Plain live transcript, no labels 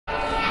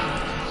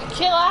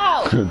Chill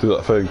out. Do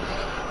that thing.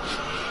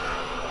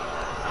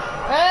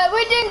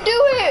 We didn't do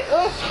it.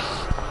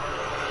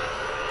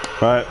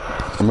 Right,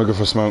 I'm gonna go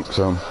for a smoke,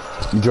 so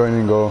you join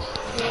in, go.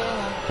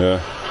 Yeah.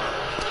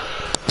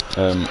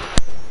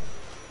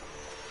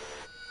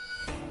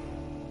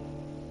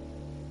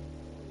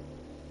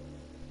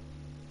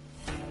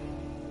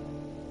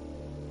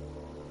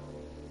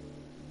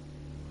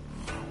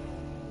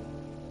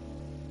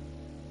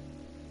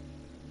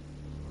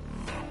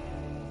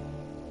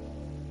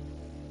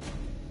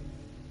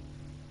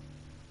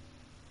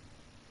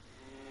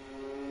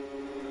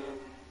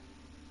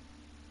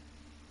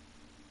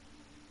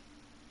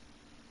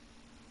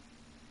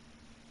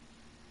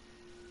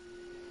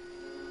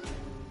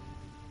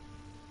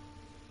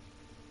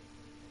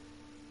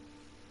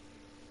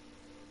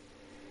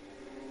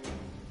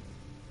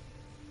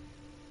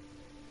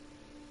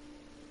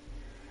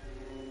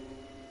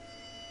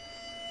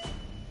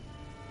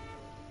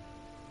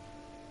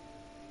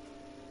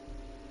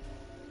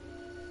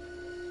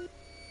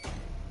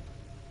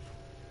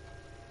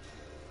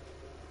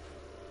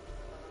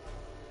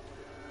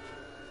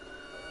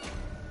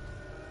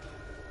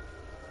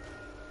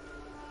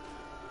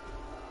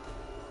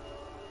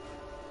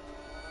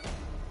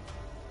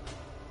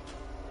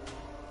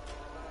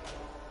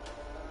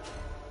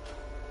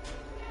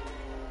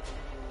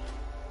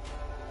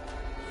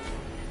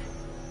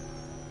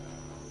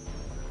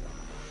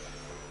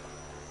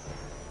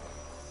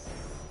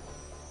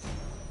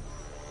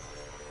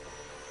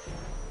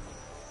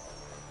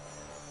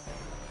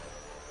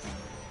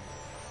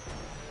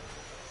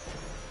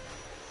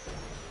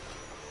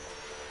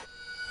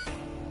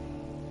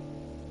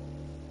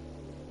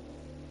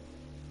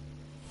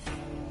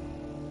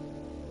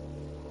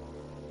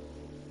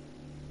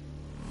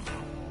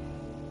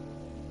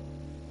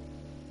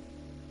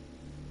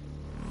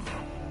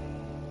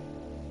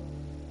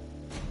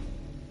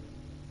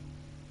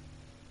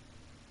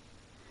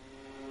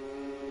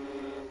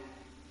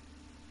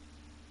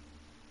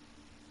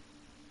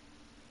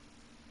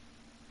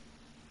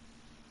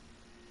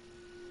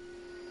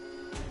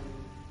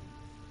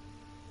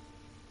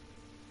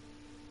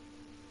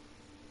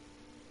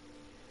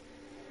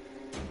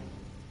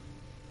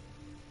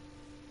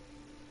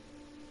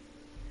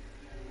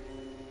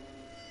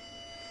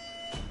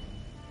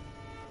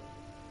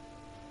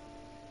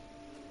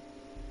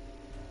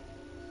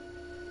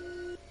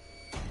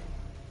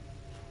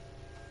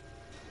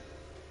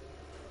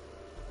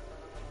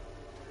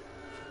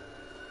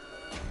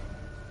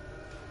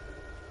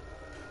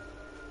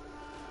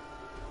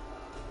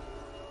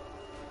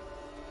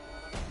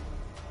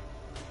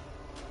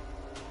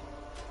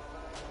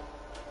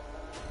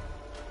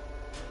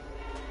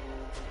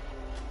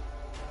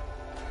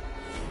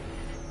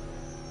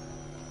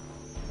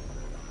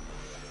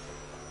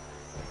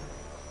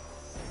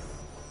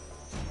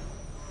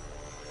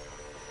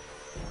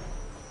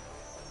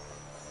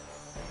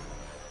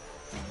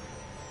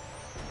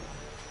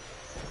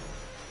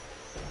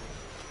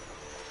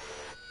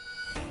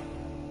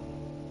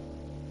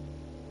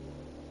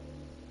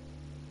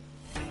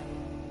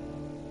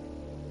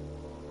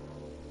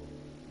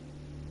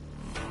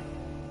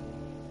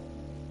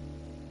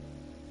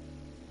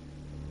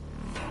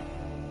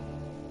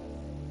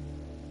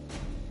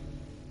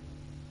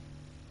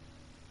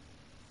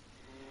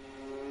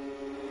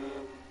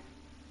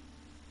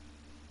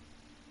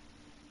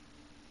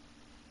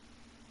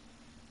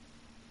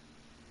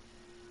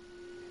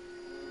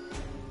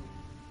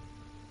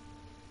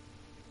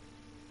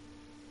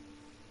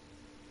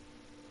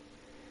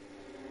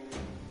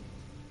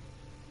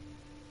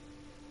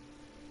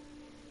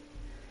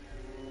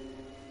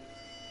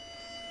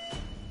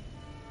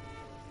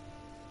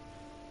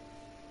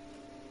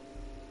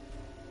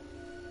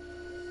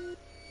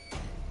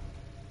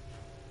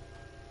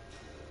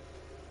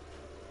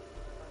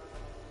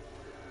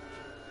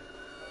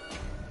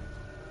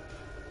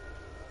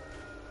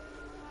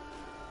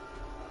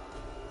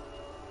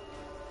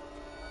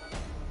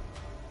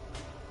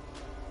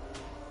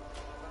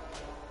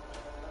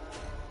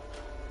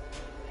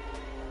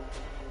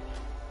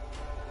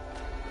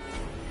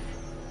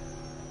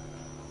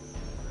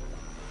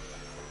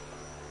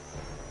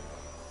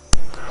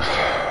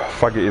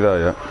 Faggot, you there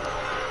yet?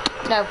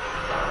 No.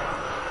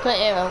 Can't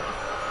hear out.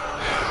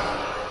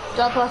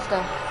 Don't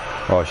plaster.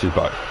 Oh, she's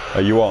back.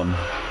 Are you on?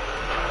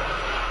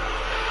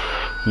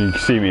 You can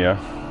see me, yeah?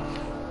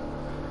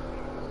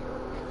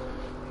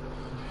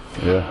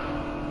 Yeah.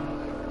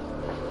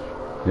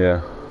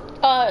 Yeah.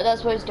 Oh,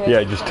 that's what it's doing.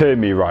 Yeah, just turn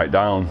me right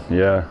down,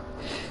 yeah.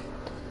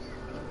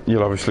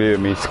 You'll obviously hear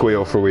me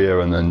squeal through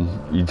here and then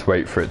you'd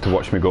wait for it to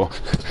watch me go.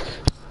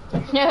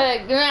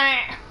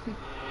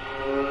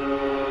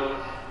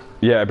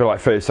 Yeah, it'd be like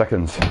 30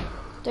 seconds.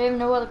 Don't even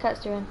know what the cat's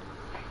doing.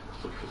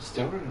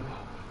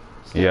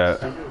 Yeah.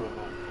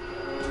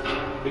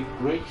 Big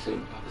grey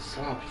thing by the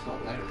slab, it's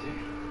not there, is it?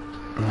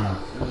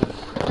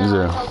 Is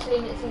No, it? I'm not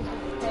seeing it seems to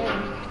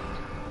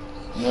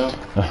be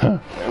No.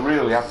 It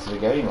really after the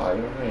game, like,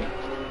 isn't it?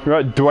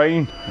 Right,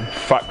 Dwayne,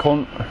 fat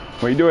cunt.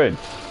 What are you doing?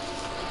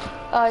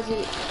 Oh, is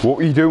it? What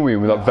were you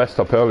doing with that vest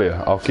up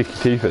earlier? I'll kick your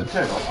teeth in.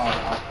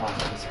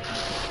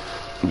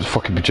 It's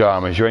fucking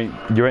pyjamas. You ain't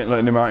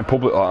letting him out in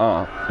public like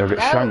that. He'll get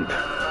shanked.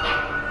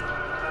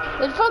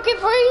 It'd fucking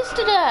freeze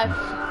to death.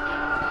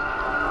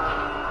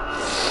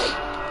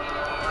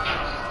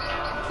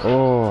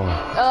 Oh.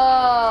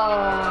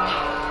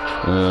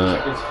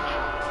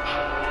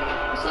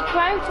 What's he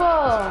crying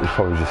for? He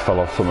probably just fell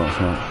off something,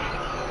 isn't it?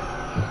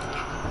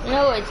 You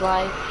know what it's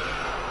like.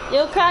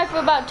 You'll cry for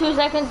about 2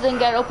 seconds, then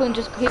get up and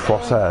just keep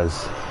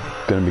Crosshairs.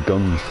 Gonna be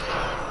guns.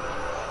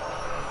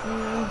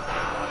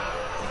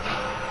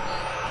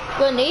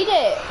 Gonna need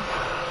it.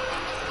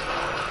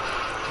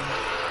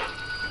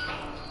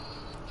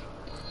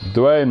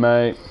 Dwayne,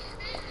 mate.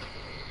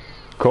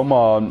 Come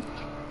on.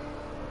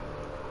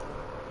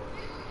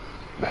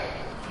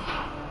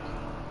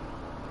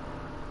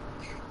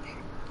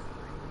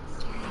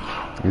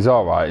 He's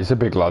alright, he's a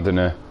big lad, isn't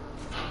he?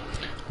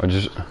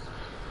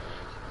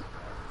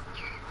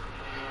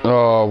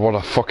 Oh, what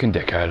a fucking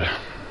dickhead.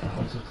 I'll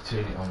have to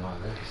turn it on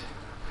like this.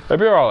 It'll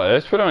be alright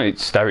like this, we don't need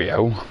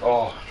stereo.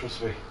 Oh,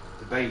 trust me.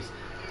 The bass.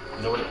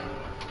 You know what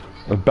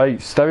The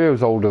bass,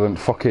 stereo's older than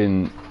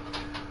fucking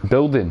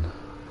building.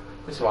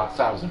 This is like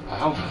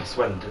 £1,000. This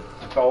when the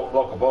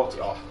bloke I bought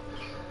it off.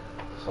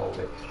 Sold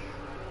it.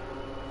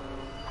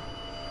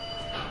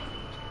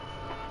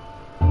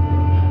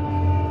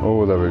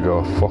 Oh, there we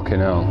go. Fucking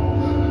hell.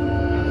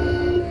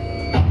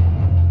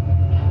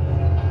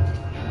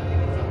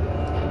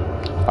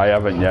 I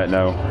haven't yet,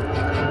 no.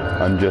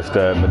 I'm just,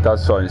 my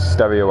dad's sorting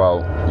stereo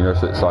out, you know,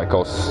 so it's like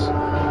us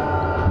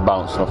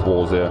bouncing off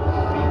walls here.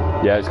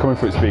 Yeah, it's coming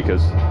through its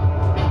speakers.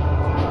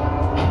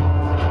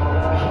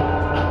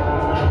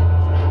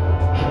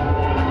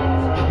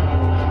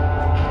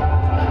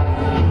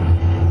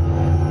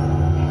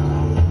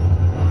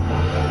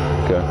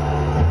 Okay.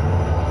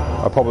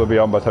 I'll probably be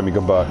on by the time you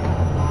come back.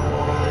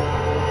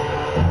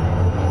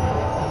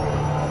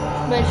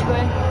 Where's she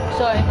going?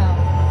 Sorry now.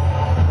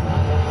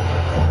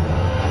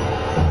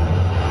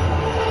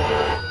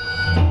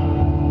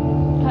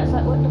 That's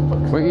like, what the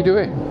fuck? What are you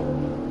doing?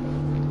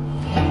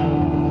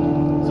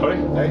 Sorry?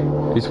 Hey?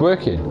 It's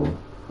working.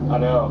 I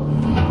know.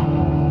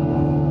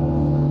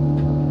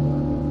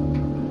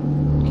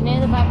 You can hear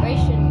the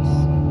vibrations.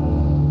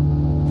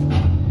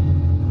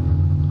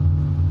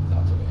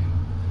 That's okay.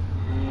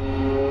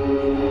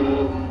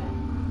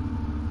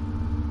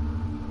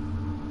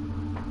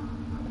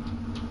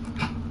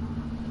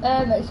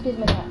 Excuse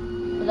me, cat.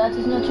 But that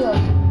is not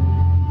yours.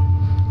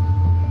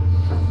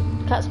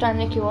 Cat's trying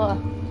to nick your water.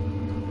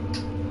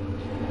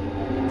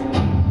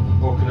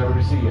 Oh, can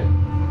everybody see you?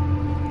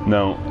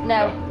 No.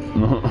 No.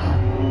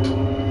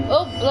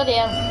 Oh, bloody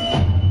hell.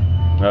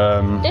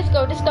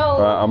 Disco.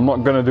 Right, I'm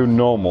not gonna do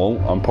normal.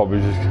 I'm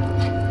probably just.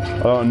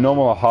 I don't know,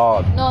 normal or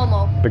hard.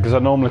 Normal. Because I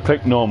normally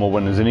click normal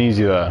when there's an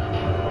easy there.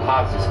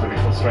 Hard's just going to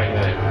be frustrating,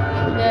 isn't it?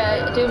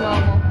 Yeah, do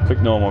normal.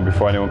 Click normal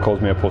before anyone calls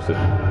me a pussy.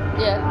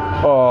 Yeah.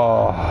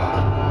 Oh.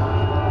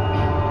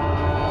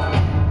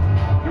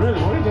 You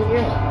really worried, don't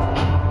you?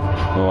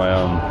 Oh, I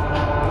am.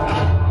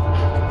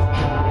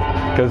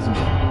 Because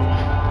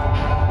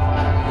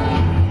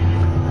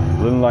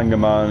Lynn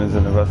Langerman is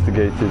an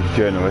investigative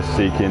journalist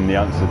seeking the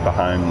answers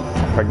behind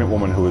a pregnant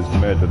woman who was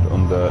murdered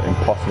under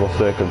impossible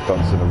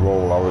circumstances in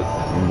rural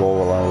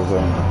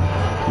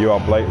Arizona. You are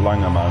Blake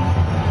Langerman,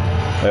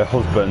 her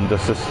husband,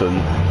 assistant,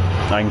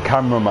 and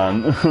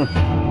cameraman.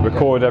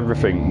 Record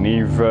everything.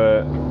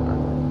 Neither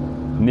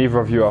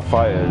of you are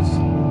fighters.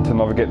 To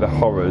navigate the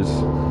horrors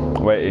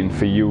waiting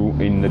for you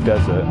in the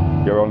desert,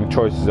 your only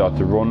choices are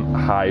to run,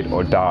 hide,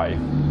 or die.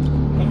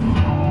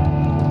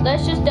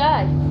 Let's just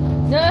die.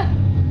 Yeah.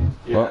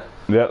 Well,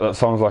 yeah, that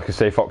sounds like a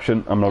safe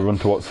option. I'm gonna run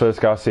towards first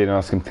guy I see and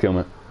ask him to kill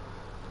me.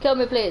 Kill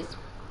me, please.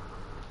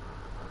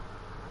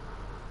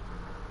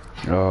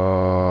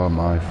 Oh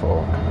my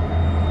fuck.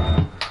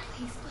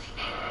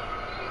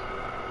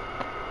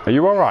 Are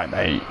you alright,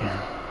 mate?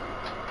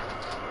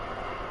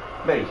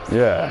 Me?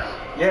 Yeah.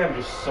 Yeah, I'm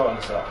just sorting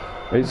this out.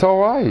 It's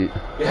alright.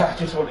 Yeah, I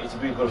just want it to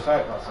be a good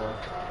effect, that's all.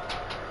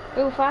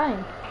 We're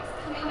fine.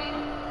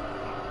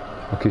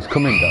 Look, he's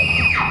coming down.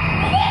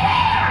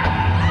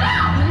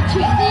 You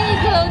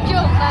little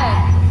joke, man.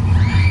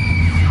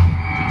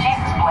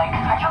 Jesus, Blake,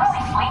 are you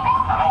really sleeping?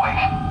 I'm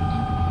awake.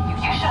 You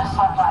should have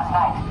slept last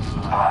night.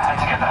 I had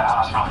to get that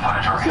hospital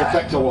footage It's the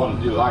effect I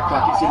want, you like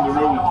it's in the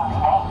room.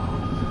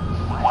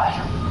 What?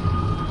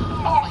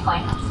 In your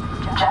sleep.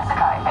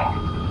 Jessica, I think.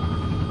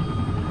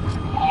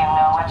 You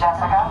know a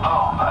Jessica?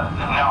 Oh,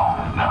 no.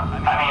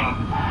 I mean,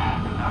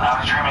 I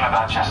was dreaming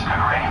about Jessica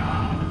Gray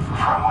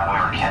from when we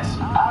were kids.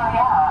 Oh,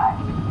 yeah.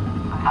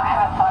 I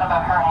haven't thought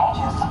about her in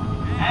ages.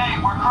 Hey,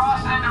 we're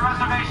crossing into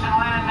reservation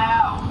land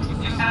now.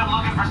 You said I'm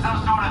looking for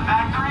some sort of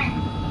factory?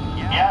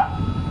 Yeah.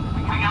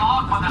 We can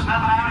look, but there's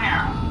nothing out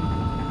here.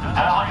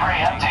 Does look pretty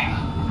empty.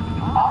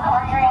 All the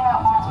mercury in that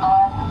woman's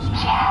blood,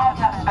 she had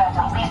to have spent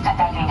at least a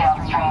decade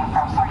downstream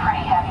from some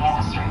pretty heavy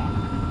industry.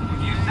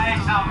 If you say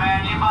so,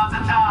 man, you bought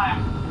the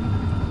time.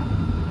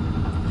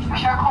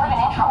 We should record an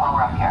intro while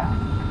we're up here.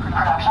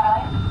 Production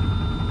value?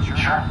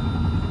 Sure.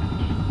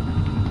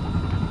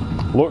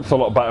 Looks a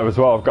lot better as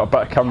well. I've got a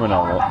better camera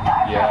now. Look.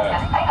 Yeah.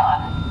 Hang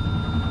on.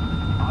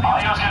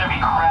 Audio's gonna be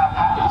crap.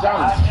 It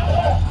sounds.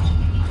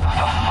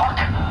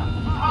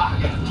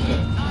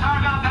 Sorry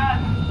about that.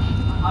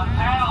 My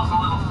panel's a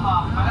little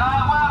soft, but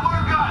well,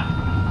 we're good.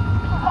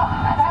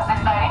 That's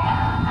exciting.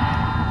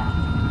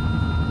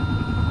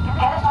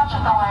 Get as much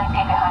of the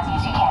landscape behind me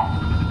as you can.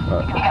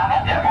 You got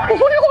it? Yeah,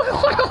 we're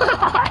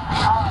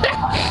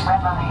Red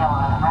leather, yellow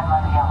leather, red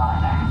leather, yellow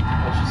leather.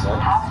 What she said.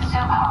 Have a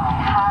soup pie.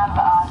 Have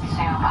a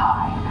soup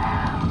pie.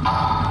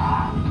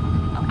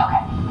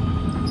 Okay.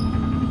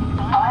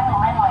 I'm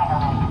Lynn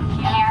Langerman,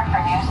 here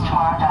for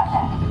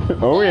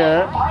newstomorrow.net. Oh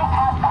yeah. Flying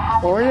past the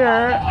Happy Oh,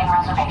 yeah. Indian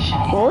Reservation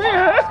in Oh,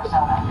 yeah.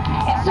 Arizona.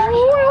 In search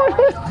of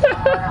murder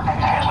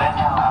victims.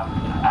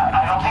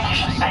 I don't think you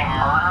should say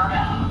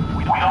murdered.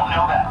 We don't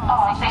know that.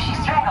 Oh, they say she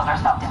strangled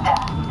herself to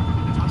death.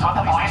 That's what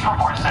the police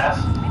report says.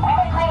 We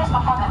might play this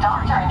before the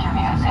doctor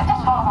interviews. If this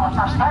falls on the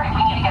first 30,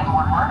 we need to get the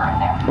word murder in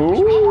there.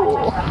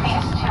 Ooh. The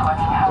fetus too. I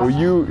mean, how... Oh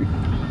you.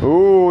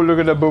 Oh, look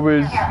at the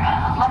boobies. Here,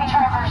 let me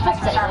try a version that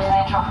can serve as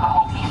an intro for the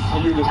whole piece.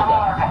 Will you look Tell at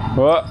me that?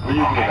 when What? Will you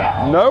look at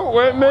that? No,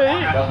 wait me.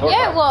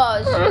 Yeah, it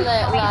was. You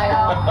little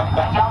liar.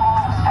 A young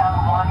woman was found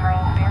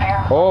wandering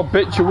barefoot. Oh,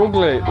 bitch, you're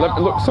ugly. Let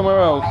me look somewhere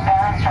else.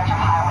 Barren stretch of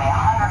highway,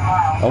 100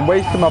 miles. I'm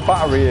wasting my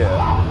battery here.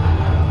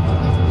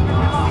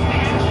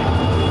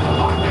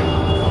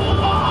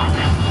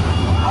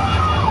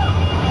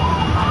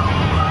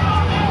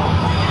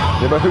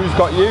 Yeah, but who's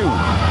got you?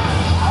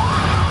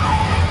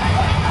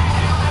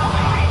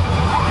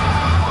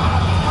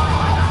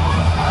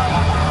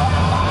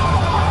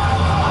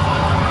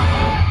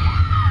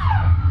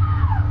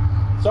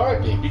 Sorry,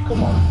 baby,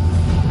 come on.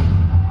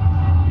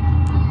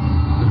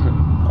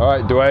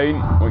 Alright,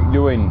 Dwayne, what you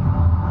doing?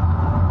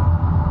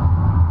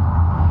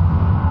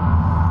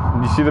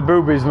 You see the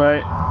boobies,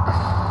 mate?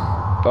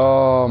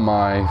 Oh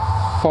my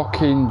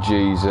fucking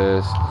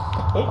Jesus.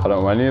 I don't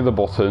know any of the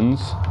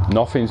buttons.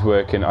 Nothing's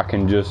working. I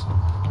can just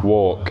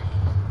walk.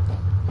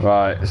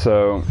 Right,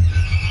 so...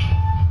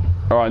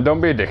 Alright,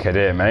 don't be a dickhead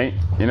here, mate.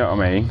 You know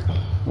what I mean?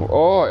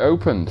 Oh, it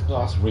opened. Oh,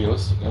 that's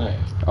realistic, isn't it?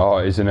 Oh,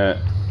 isn't it?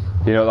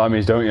 You know what that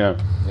means, don't you?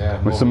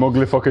 Yeah. When some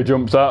ugly fucker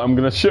jumps out, I'm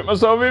gonna shit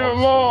myself even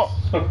more.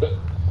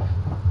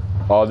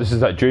 Oh, this is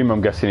that dream I'm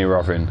guessing you're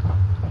having.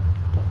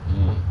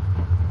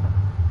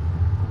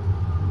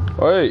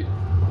 Wait.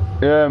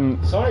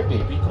 Sorry,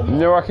 baby, come on. You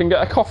know I can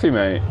get a coffee,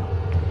 mate.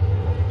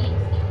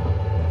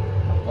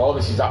 Oh,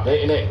 this is that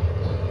bit, innit?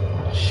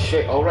 Oh,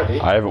 shit, already?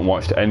 I haven't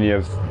watched any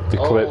of the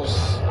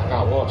clips. I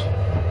can't watch.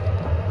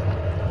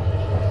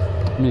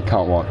 You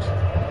can't watch.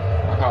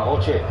 I can't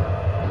watch it.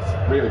 It's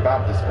really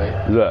bad, this bit.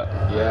 Is it?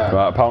 Yeah.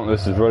 Right, apparently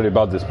this is really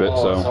bad, this bit, Oh,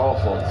 it's so...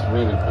 awful. It's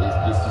really,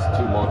 it's just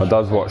too much. My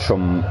dad's watched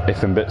some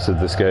if and bits of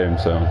this game,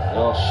 so...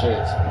 Oh,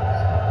 shit.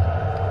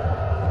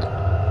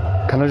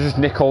 Can I just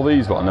nick all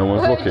these while no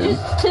one's looking?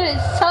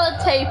 Just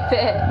sellotape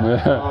it.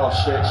 Oh,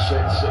 shit.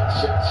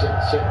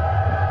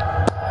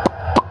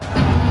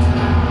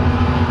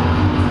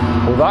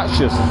 Well, that's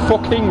just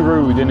fucking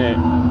rude, innit?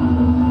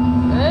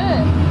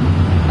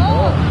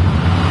 Oh.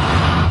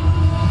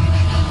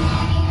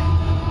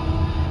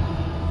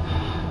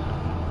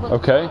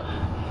 Okay.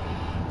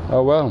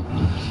 Oh well.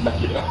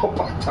 Make it up.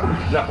 I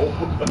don't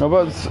know. No,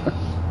 but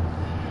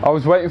I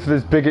was waiting for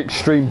this big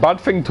extreme bad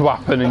thing to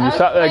happen, and you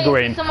sat there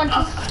going, Someone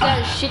to scare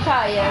the shit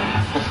out of you.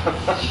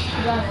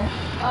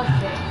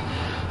 Okay.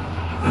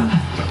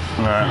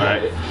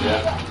 right,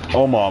 Yeah.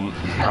 oh mom,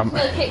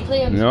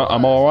 you know,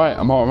 I'm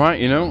alright,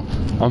 you know,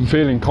 I'm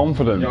feeling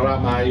confident. You're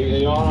alright,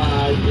 mate. You're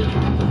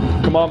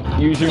alright. Come on,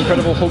 use your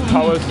incredible Hulk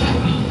powers.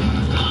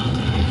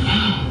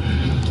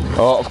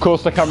 Oh, of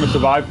course the camera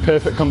survived,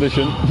 perfect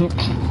condition.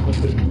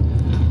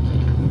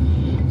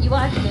 You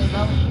want to do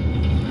though?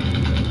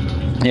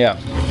 Yeah,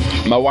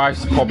 my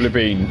wife's probably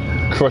been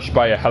crushed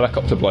by a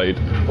helicopter blade.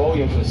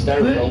 Volume for the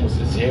stereo was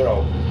at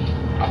 0.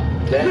 I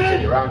then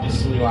turn around,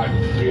 just see like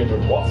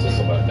 300 watts or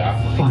something like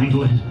that.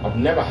 Finally. I've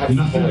never had it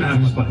Nothing fully.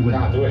 happens by the way.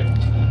 Can't do it.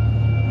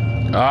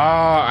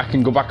 Ah, I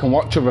can go back and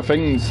watch other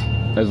things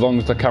as long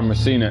as the camera's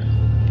seen it.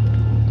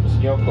 What's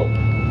in your cup?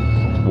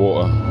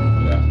 Water.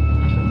 Yeah.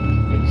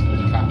 Mixed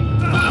with cat.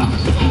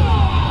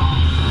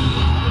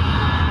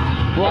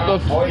 What the?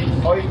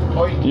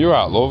 Oi. You're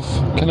out, love.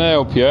 Can I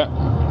help you?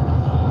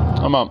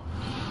 I'm up.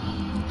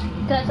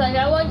 That's like,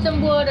 I want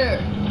some water.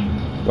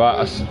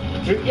 Right.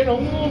 Drink your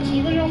own water.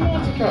 You got your own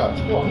water card.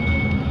 Go on.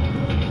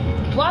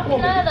 What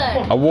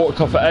another? I walked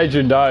off the edge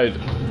and died.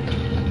 I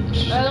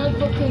only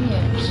fucking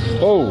you.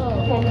 Oh.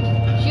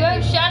 She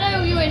won't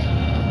shadow you with.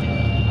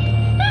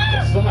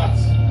 What's that?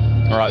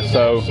 Alright,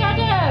 so.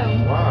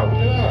 Shadow. Wow,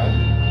 look at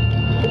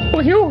that. Oh,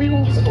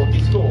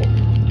 He's cool.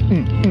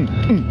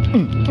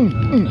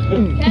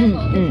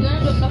 Careful, you're gonna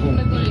put nothing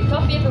in the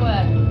coffee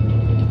everywhere.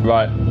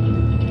 Right.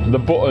 The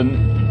button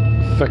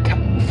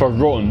for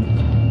run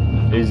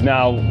is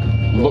now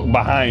look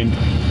behind.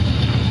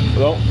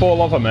 Don't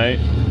fall over, mate.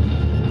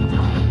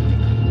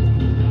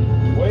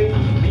 Wait,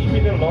 leave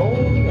it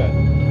alone.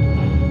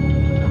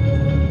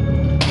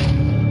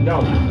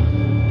 No.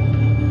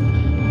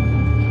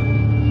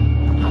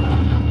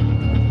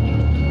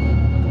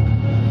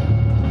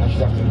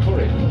 Captain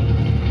Curry.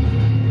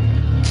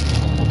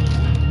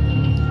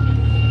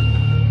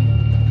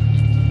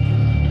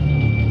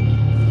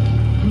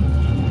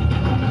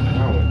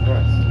 Now we're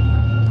pressed.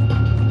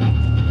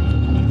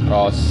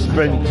 Oh, Is it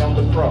sprint. only on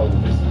the Pro,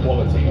 this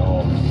quality,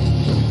 or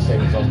does it say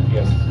it's on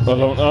PS? I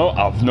don't know.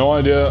 I've no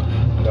idea.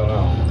 I don't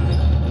know.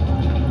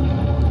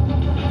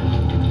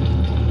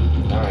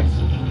 Nice.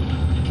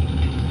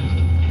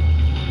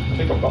 I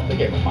think I've got the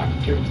game on my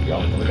computer, to be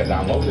honest. I think I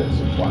downloaded it at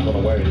some point. I don't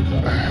know where it is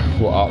though.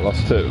 What,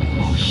 Outlast 2?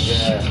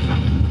 Yeah.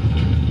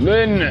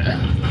 Lynn!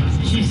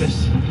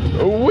 Jesus!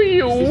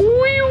 Wee wee! No,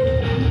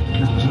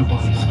 there's no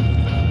bodies.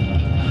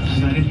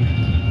 She's not in here.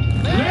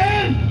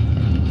 Lynn!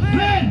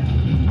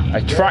 Lynn!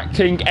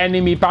 Attracting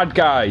enemy bad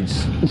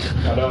guys.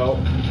 I know.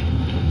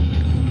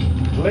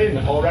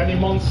 Lynn, or any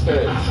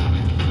monsters.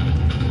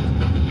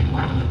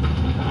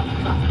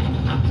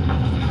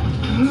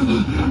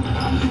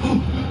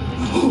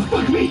 Oh,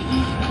 fuck me!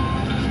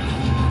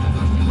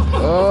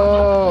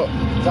 Oh,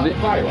 Is that the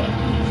pilot?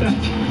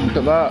 look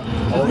at that.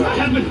 Oh, The right.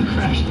 cabin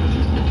crashed.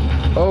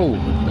 Oh,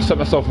 I set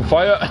myself on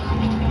fire. So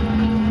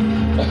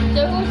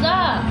who's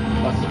that?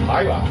 That's the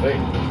pilot, I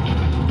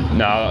think.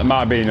 No, it might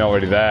have been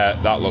already there.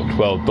 That looked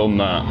well done,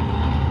 that.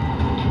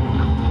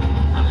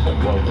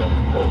 Well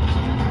done,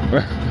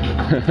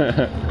 folks.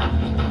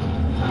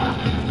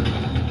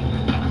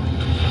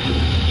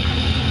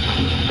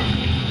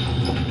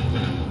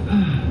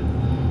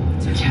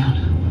 It's a town.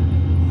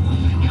 Oh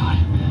my god.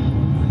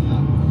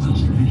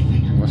 Close from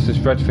anything. What's this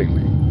red thing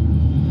mean?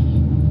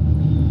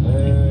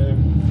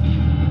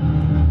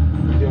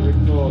 Video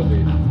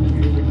recording.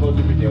 You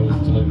recorded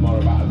videos to learn more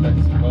about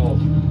events and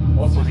goals.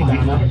 What's this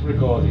dynamic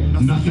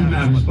recording? Nothing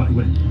matters but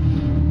Lynn.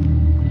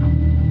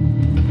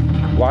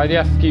 Why do you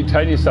have to keep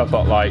telling yourself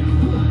that, like...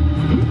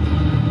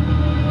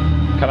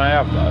 Can I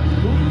have that?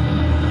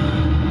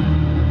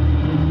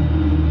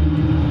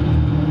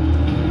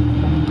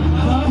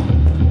 Hello?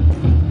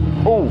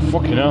 Oh,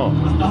 fucking hell.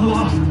 I'm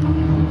lost.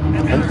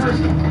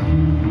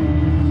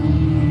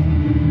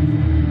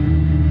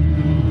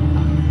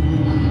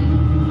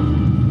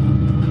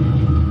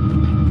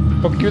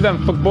 Fuck you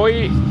then, fuck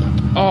boy.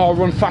 Oh,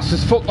 run fast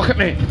as fuck, look at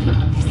me.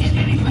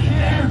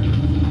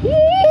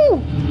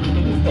 Woo!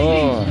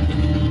 Oh.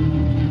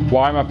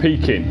 Why am I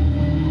peeking?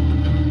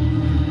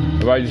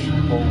 Have I just...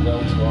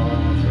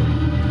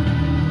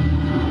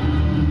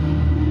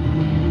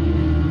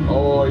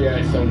 Oh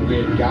yeah, some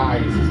weird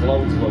guys. There's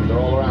loads of them. They're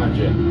all around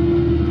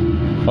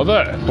you. Oh,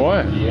 there?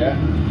 Why? Yeah.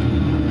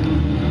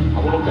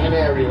 Have a look at an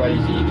area where you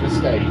think you can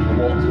escape and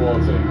walk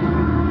towards it.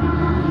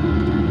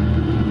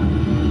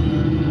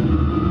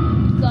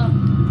 So,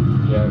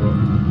 Yeah, look.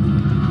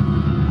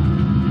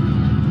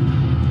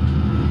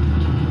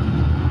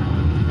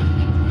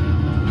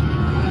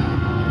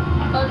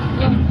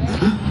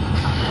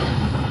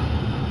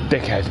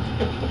 Dickhead.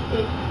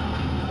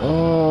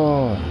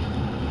 Oh.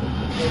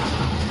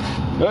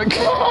 Look.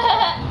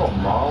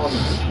 Come on.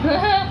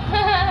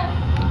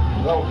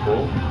 No,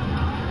 cool.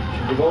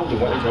 Should be golden.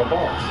 What is your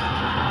boss?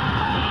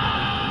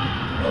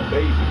 Oh,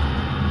 baby.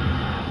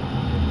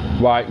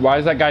 Why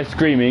is that guy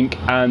screaming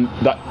and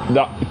that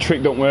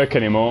trick don't work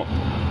anymore?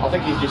 I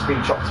think he's just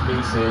been chopped to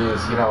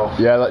pieces, you know.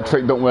 Yeah, that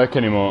trick don't work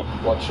anymore.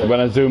 Watch it. When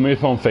I zoom in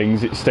on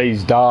things, it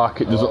stays dark.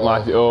 It doesn't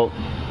light it up.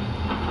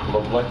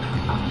 Lovely.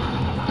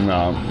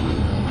 No.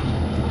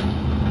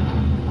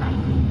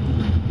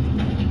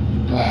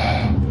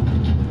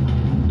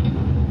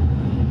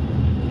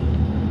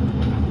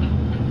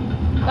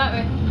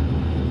 battery.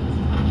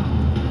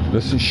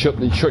 Listen, shut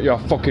your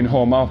fucking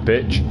whore mouth,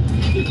 bitch.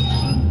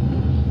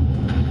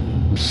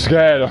 I'm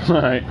scared,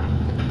 alright.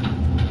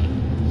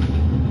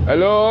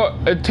 Hello,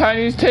 a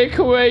Chinese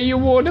takeaway, you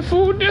order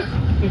food? Two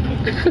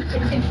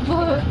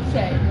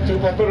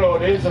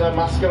pepperonis and a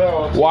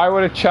mascarpone. Why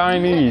would a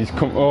Chinese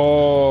come?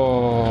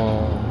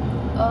 Oh.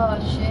 Oh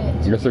shit.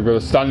 I guess I've got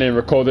to stand there and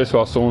record this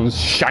while someone's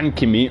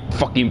shanking me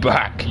fucking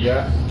back.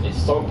 Yeah,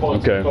 it's so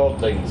important to Okay. record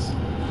things.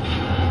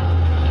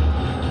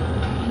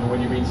 When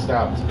you're being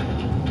stabbed.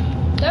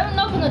 Don't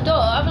knock on the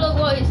door, have a look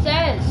what it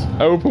says.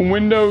 Open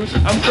windows.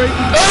 I'm breaking.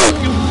 Oh,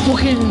 you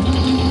fucking.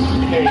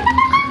 Hey,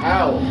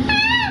 hell.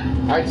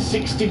 I had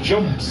 60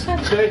 jumps.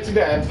 30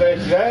 there and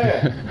 30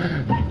 there.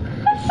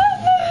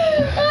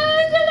 Oh,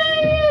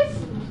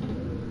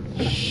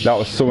 hilarious! That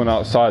was someone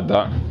outside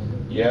that.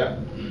 Yeah,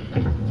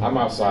 I'm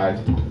outside.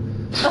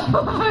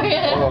 Oh,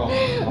 yeah. Oh,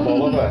 I'm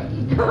all over.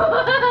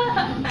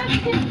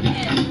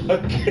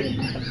 Okay.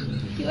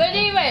 When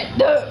he went,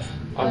 no.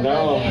 I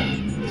know.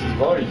 It's his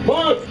body.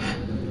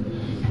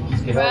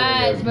 Let's get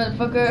Right, over there.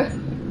 motherfucker.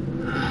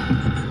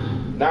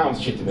 Now I'm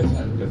shitting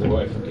myself because of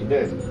what I fucking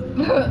did.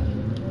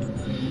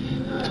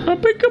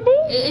 Unpickable.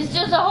 It's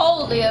just a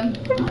hole, Liam.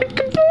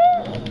 Unpickable.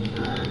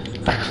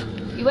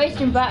 You're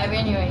wasting battery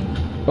anyway.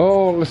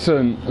 Oh,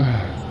 listen.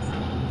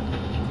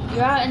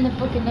 You're out in the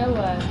fucking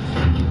nowhere.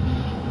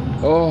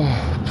 Oh,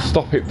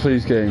 stop it,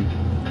 please, game.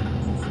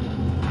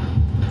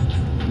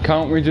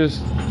 Can't we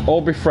just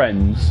all be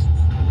friends?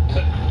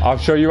 I'll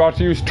show you how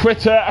to use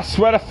Twitter. I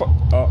swear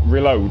to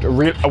reload.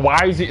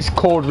 Why is it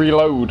called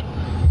reload?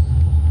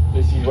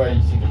 This is where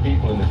you see the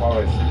people in the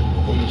forest.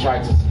 When you try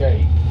to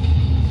escape,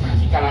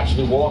 you can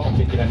actually walk, I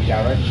think, in any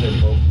direction,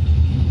 but...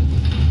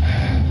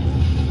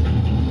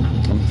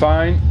 I'm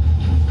fine.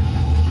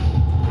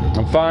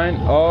 I'm fine.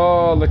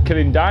 Oh, they're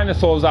killing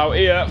dinosaurs out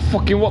here.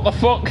 Fucking what the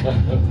fuck? I've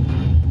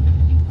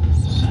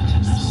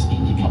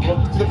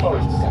looked to the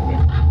forest a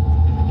second.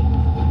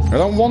 I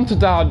don't want to,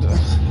 Dad.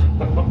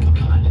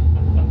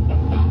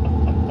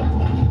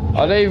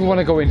 I don't even want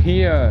to go in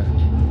here.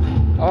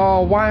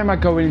 Oh, why am I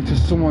going into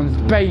someone's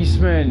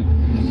basement?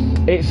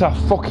 It's a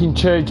fucking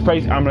church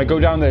basement. I'm gonna go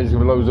down there. There's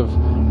gonna be loads of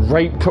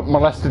raped up,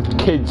 molested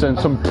kids and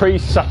some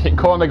priest sat in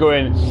the corner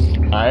going,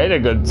 I had a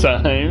good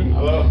time.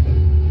 Hello.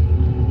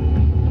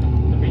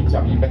 In the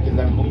meantime, you're making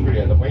them hungry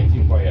and they're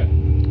waiting for you.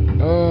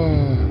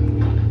 Oh,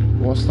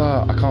 what's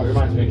that? I It can't.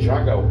 reminds me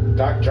of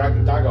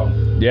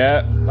Dagon.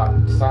 Yeah. That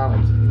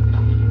sound.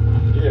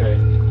 You hear it?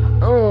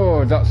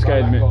 Oh, that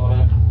scared Right me. that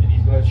corner, and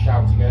he's gonna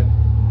shout again.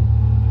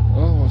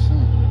 Oh, what's that?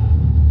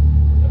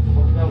 What the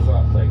fucking hell's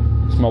that thing?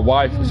 It's my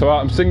wife. It's alright.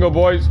 I'm single,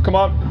 boys. Come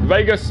on,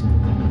 Vegas.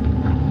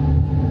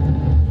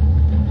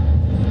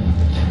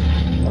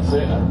 That's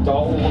it. A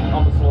doll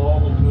on the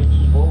floor looking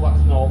evil.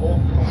 That's normal.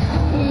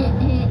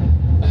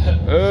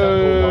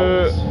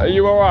 Are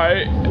you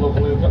alright?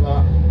 Lovely, look at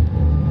that.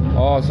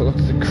 Oh, so look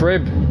at the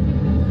crib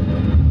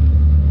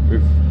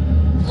with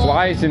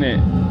flies in it.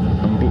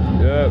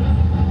 Yeah.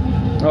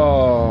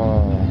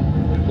 Oh,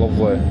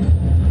 lovely.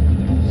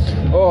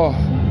 Oh,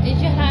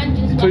 Is your hand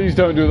just please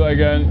don't do that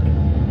again.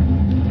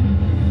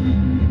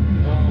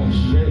 Oh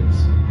shit.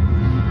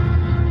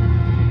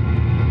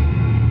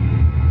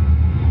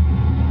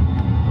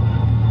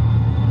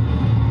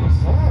 What's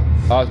that?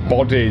 That's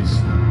bodies.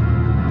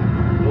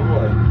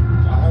 Lovely.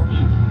 I hope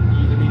you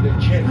either mean the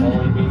chip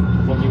or you mean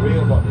bloody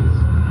real bodies.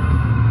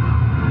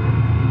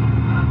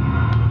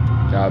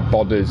 Yeah,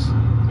 bodies.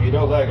 You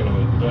know they're gonna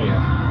win, don't you?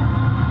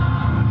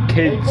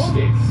 Kids. Hey,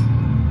 bodies.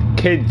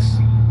 Kids.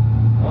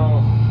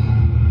 Oh.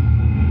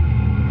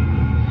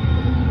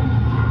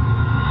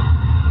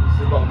 It's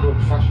got a good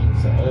fashion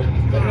set.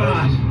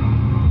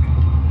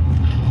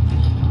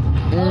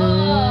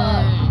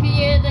 Oh, can you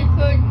hear the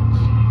crunch?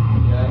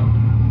 Yeah.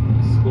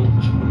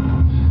 Squelch.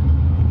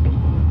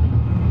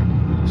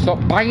 Stop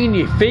banging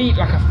your feet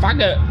like a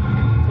faggot.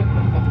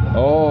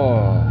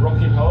 Oh.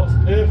 Rocking horse.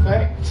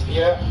 Perfect.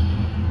 Yeah.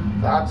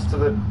 That adds to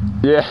the...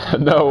 Yeah,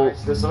 no.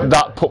 Nice, there's something-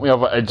 That put me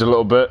over the edge a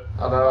little bit.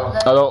 I know. I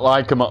don't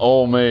like them at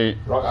all, mate.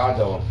 Rock, I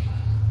don't.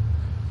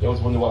 You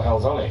always wonder what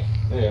hell's on it.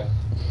 Yeah.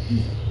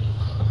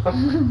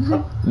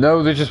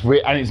 No, they're just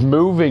weird. And it's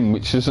moving,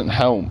 which doesn't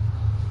help.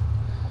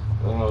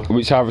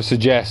 Which either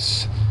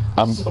suggests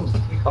Something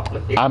on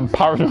it. I'm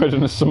paranoid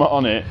and there's something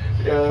on it,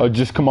 Yeah. or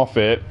just come off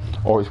it,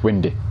 or it's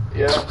windy.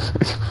 Yeah.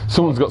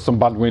 Someone's got some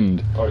bad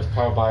wind. Or it's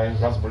powered by a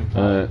Raspberry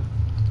Pi.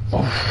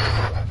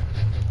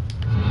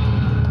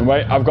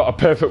 Wait, I've got a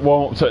perfect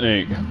warm-up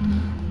technique.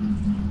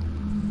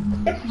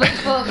 For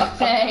fuck's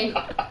sake.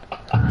 It's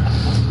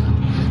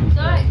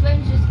alright,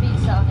 Glenn just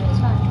speaks out, it's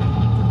fine.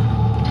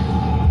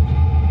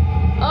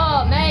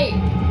 Oh, mate.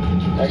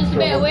 Just a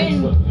bit of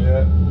wind.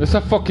 Yeah. It's a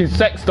fucking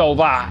sex doll,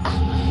 that.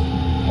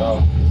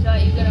 Oh.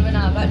 Sorry, you're gonna run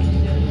out of battery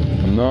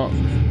soon. I'm not.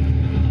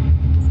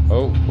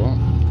 Oh, what?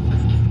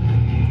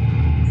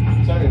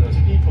 I'm telling you, there's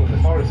people in the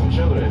forest, I'm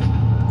sure there is.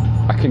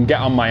 I can get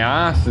on my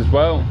ass as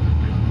well.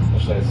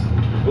 Watch this.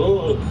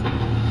 Ugh.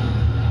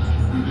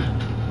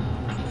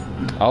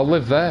 I'll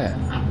live there.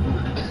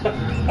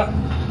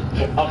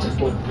 I'll just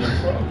look in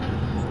front.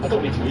 I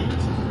don't need to eat.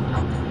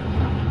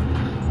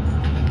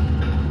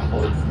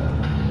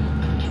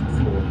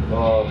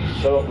 Oh,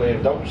 shut up,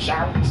 Liam. Don't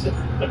shout.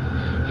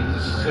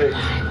 Shit.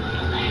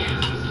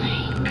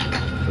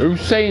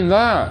 Who's saying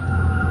that?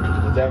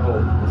 The devil.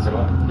 What's it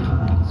like?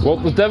 Well,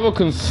 the devil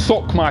can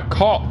suck my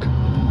cock.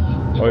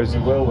 Or is He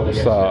will when he what's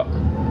gets that?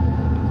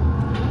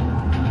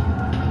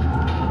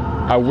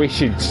 I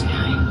wish it's.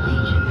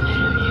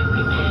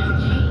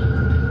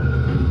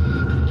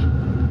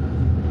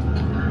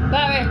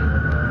 Barry,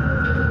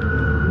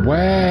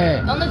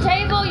 Where? on the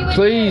table, you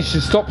Please,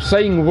 just stop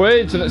saying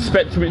words and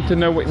expect me to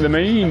know what they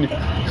mean.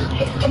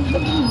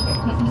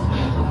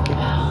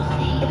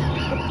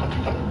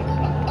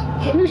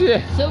 Who's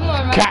it? Someone,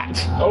 right?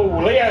 Cat. Oh,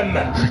 Liam!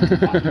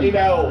 Fucking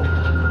hell.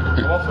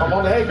 I'm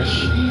on edge.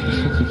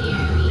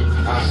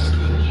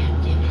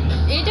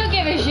 You don't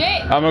give a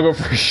shit. I'm gonna go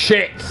for a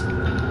shit.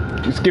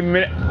 Just give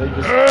me a minute. You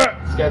just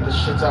scared the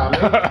shit out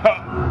of me.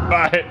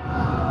 Right.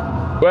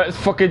 Where's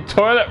fucking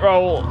toilet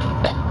roll?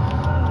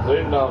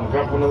 Liam down,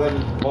 grab one of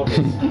them bodies.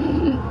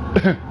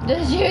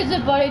 Just use the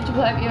body to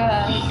wipe your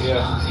ass.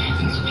 Yeah.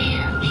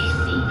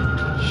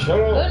 Shut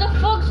Who up. the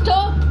fuck's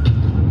top?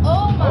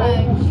 Oh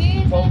my Oh,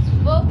 Jesus fuck.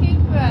 fucking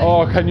Christ.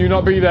 Oh, can you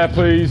not be there,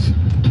 please?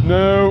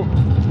 No.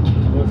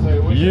 I'm gonna say,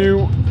 which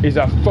You is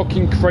a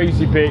fucking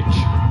crazy bitch. So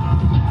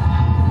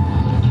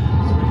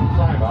we can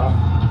climb out.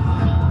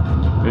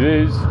 It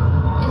is. Is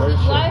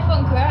this life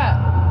on crap?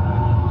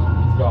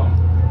 It's gone.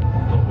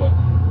 Lovely.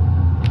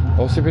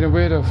 What's he been a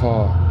weirdo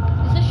for?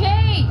 It's a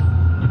shade.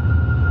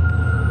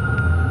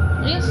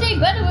 You can see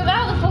better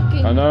without the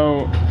fucking... I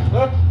know.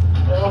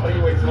 Oh,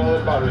 you wasting all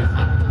the batteries.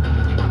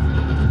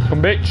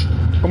 Come bitch.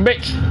 Come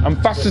bitch. I'm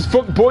fast as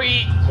fuck,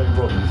 boy. So he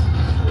runs.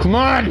 Come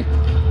on.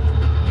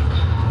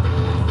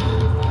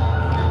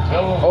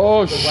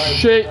 Oh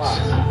shit.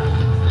 Stuck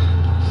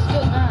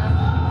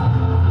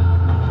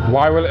now.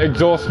 Why will it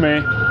exhaust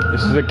me?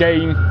 This is a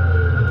game.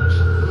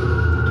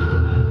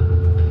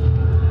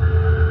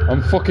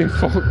 I'm fucking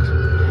fucked.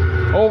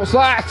 Oh, what's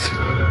that?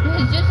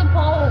 It's just a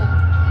pole.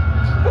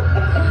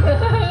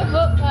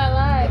 Fuck my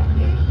life.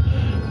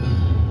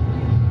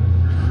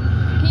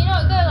 Can you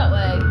not go that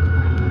way?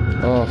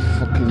 Oh,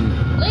 fucking.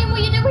 Liam, what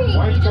are you doing?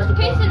 Why are you You're just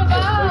trying to pissing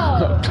block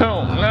about.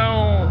 Don't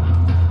know.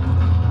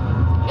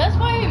 That's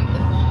why I'm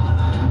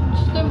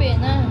just gonna be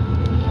in there.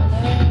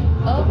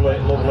 Oh,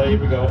 Lovely,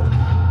 here we go.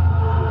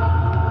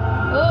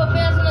 oh, I think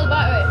that's another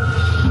battery.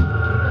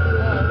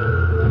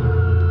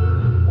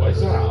 What is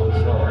that? I'm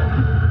sure.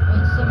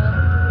 It's something.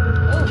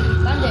 Oh,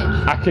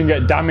 bandage. I can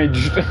get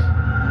damaged.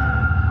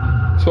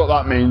 That's what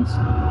that means. Do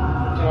you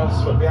know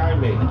what's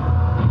behind me?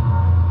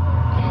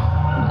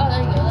 Oh,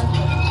 there you go. That's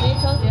good. See, I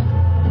told you.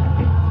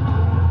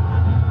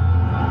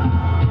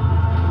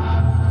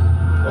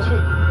 What's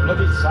with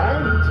bloody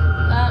sound?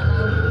 I don't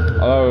know.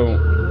 Hello.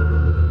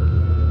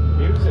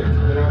 Music,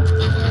 you know.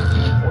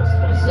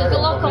 What's There's a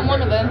lock on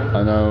one of them.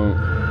 I know.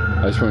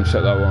 I just want to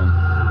check that one.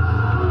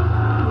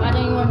 Why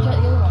don't you want to check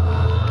the other one?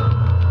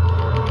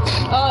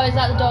 Oh, is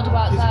that the door to go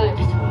outside?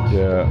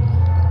 Yeah.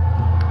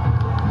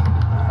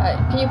 Right,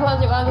 can you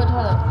pause it while I go to the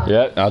toilet?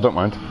 Yeah, I don't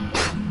mind.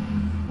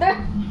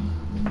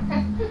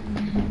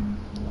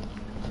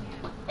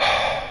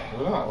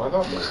 Why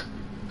not?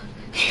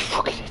 You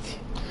fucking idiot.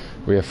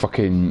 We're a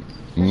fucking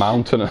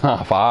mountain and a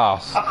half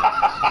arse.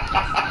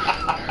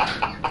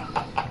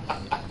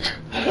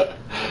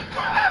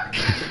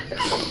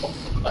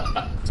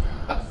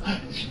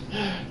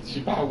 She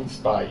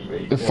bounced by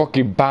you. The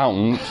fucking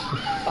bounced.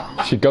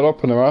 She got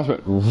up and her ass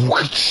went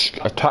whoosh,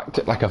 attacked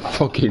it like a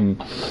fucking.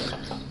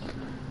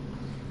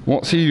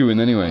 What's he doing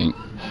anyway?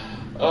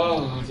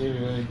 Oh, dear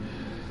me.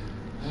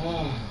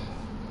 Oh.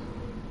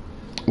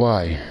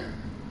 Why?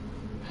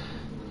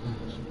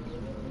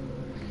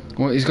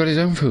 Well, he's got his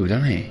own food,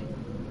 hasn't he?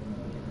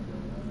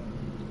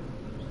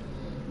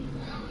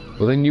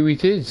 Well, then you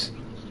eat his.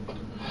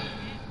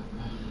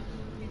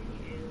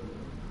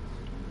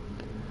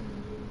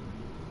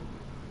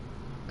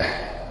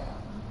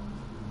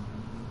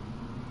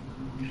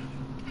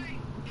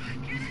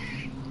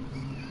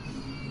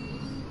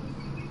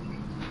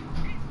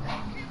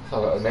 So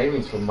her name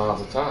is from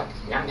Mars Attack.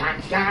 Yak,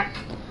 yak, yak.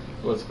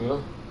 What's going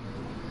on?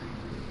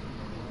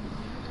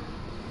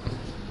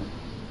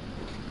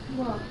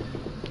 What?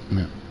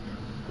 Yeah.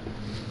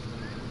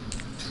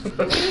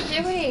 What are you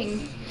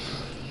doing?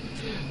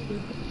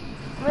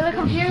 I'm really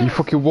confused. You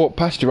fucking walked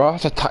past your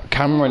ass, attacked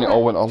camera, and it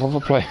all went all over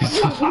the place.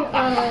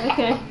 Oh,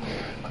 okay.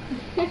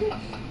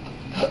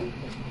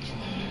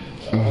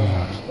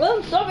 Well,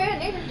 I'm sorry, I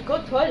needed to go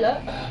to the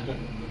toilet.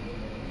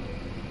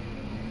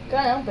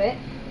 Can't help it.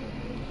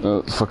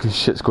 Fucking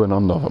shit's going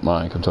on though at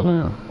Mike, I'm telling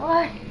you.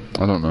 Why?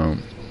 I don't know.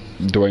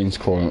 Dwayne's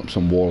crawling up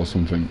some wall or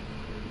something.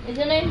 It's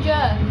a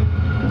ninja.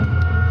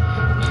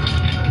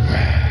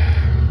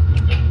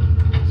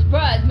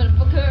 Surprise,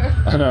 motherfucker.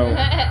 I know.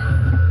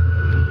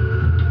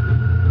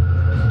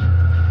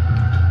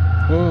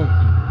 Oh.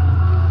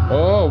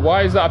 Oh,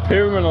 why is that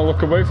appearing when I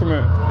look away from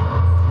it?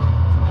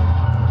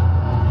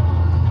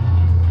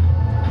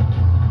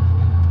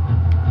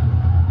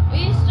 Are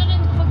you stood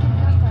in the fucking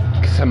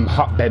campfire? Cause I'm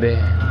hot, baby.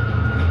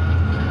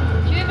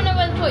 Do you even know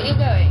where the fuck you're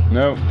going?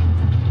 No.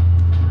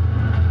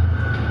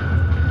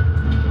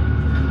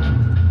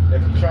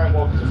 If you try and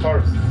walk into the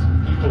forest,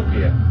 people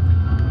appear.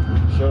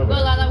 Sure.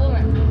 Well, like that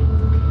woman.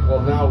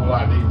 Well, now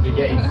like, they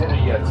get in front of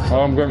you.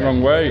 Oh, I'm going the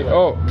wrong way.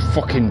 Oh,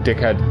 fucking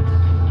dickhead.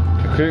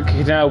 Click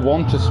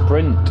L1 to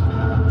sprint.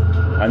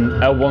 And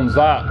L1's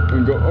that.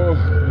 And go, oh.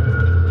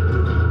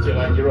 Do you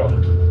like your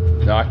own?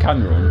 No, I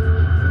can run.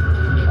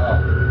 Oh.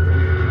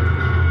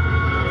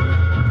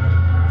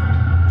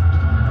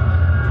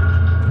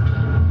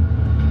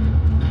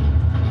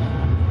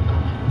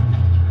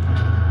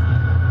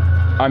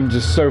 I'm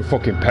just so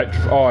fucking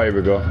petrified. Oh, here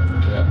we go.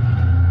 Yeah.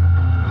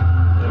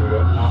 There we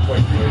go.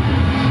 Halfway through.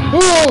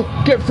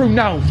 Oh! Get through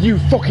now, you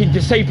fucking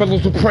disabled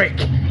little prick!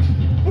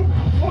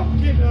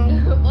 Fucking hell.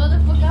 What the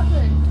fuck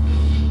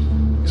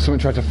happened? Someone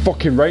tried to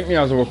fucking rape me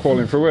as I was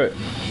crawling through it.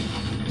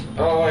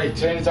 Oh, it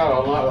turns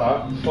out I'm like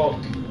that. Fuck.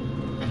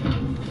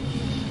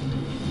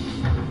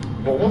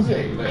 What was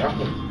it that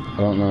happened? I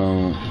don't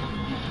know.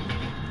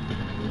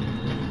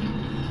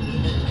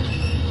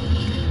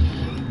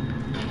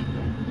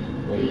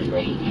 There you go.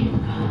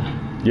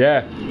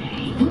 Yeah.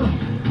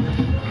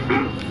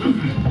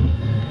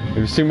 Have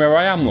you seen where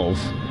I am, love?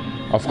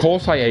 Of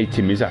course I hate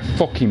him, he's a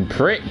fucking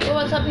prick. Oh,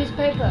 what's that piece of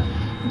paper?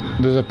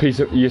 There's a piece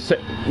of...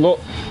 Look,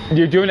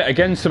 you're doing it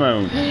again,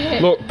 Simone.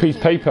 Look, piece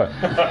of paper.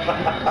 Book.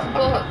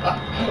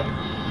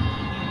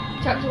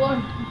 Chapter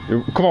 1.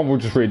 Come on, we'll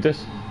just read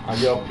this. And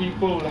your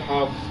people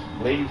have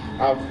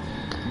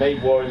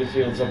made war in the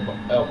fields of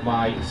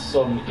my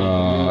son.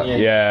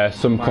 Yeah,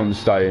 some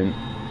cunt's dying.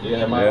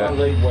 Yeah, my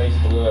lead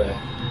waist below.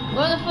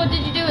 What the fuck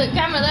did you do with the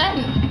camera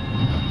then?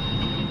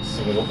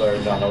 Sing it up there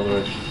and down over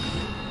it.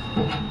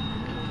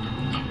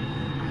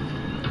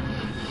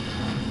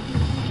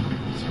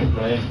 It's a bit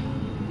rain.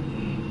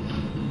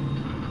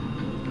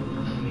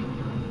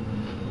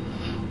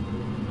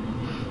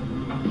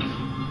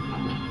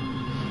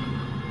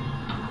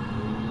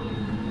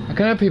 I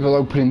can hear people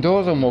opening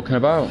doors and walking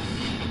about.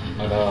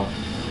 I know.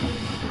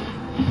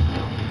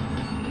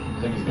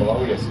 I think he's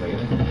below yesterday,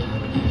 isn't he?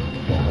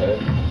 Okay.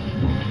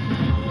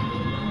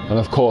 And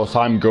of course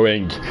I'm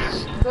going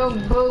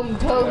Boom, boom,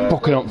 boom.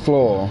 fucking up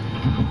floor.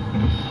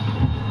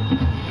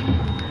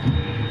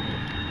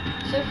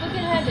 So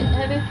fucking heavy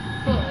footage.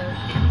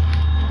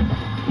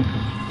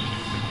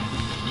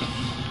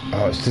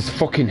 Oh, it's just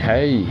fucking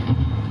hay.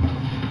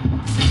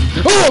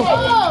 Oh!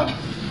 Oh!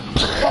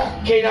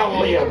 Fucking hell,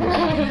 Liam!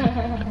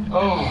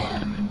 Oh.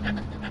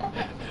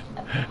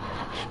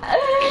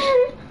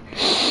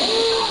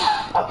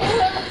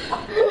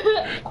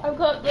 I've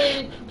got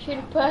the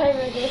tuna pie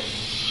ready.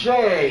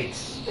 Shit!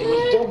 It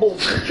was double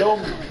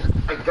jump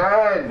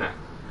again!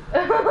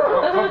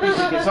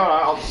 It's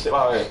alright, I'll sit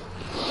like it.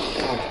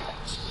 Oh,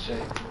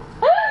 shit.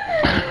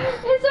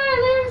 It's alright,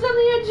 Liam's on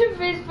the edge of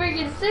his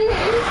friggin' seat.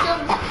 He's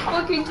jumped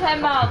fucking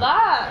 10 miles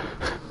that.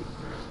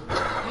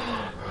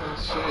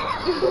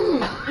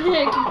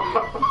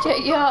 Check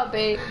your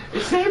heartbeat.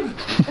 It's him!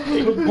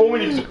 He was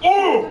booming, he was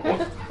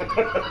oh!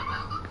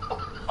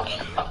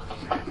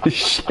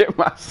 Shit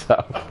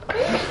myself.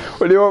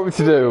 What do you want me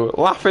to do?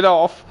 Laugh it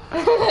off?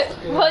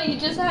 Well, you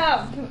just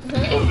have. Don't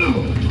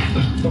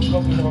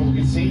cause me to have a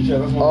fucking seizure,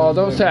 that's what Oh,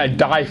 don't say I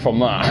die from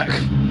that.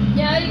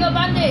 Yeah, you got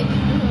bandage.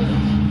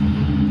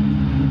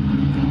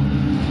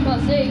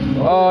 Can't see.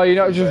 Oh, you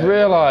know, I just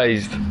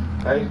realised.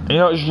 Hey? You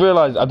know, I just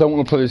realised I don't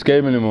want to play this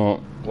game anymore.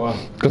 What?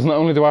 Because not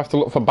only do I have to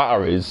look for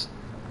batteries,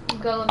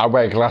 I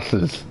wear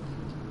glasses.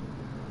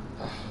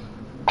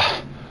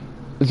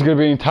 There's going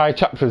to be an entire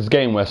chapter of this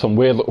game where some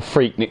weird little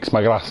freak nicks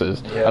my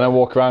glasses, and I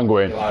walk around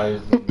going,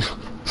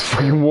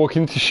 fucking walk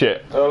into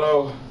shit.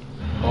 Hello.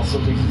 Also,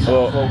 people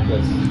talk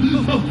focus.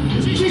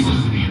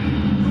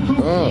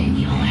 Oh.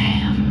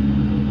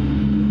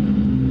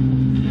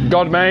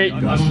 God, mate.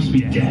 God must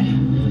be dead.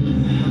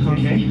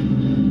 Okay.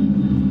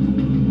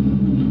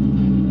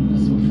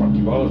 That's what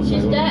Frankie Bollard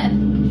said. She's dead.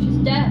 She's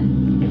dead.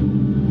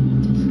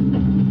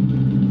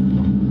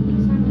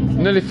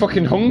 Nearly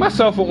fucking hung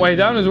myself on the way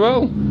down as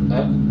well.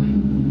 Huh?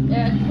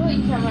 Yeah, put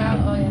your camera out.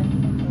 Oh, yeah.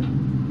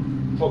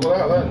 What was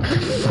that then?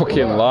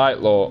 Fucking light,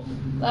 look.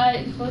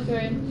 Like,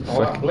 flickering. Oh,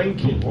 that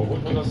blinking.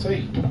 What did I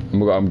see?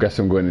 I'm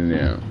guessing I'm going in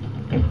here.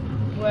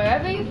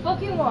 Wherever you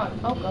fucking want.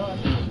 Oh, God.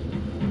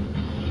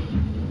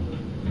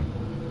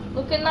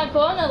 Look in that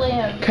corner,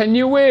 Liam. Can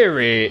you hear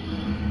it?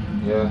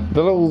 Yeah.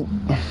 The little...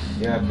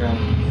 Yeah, I can.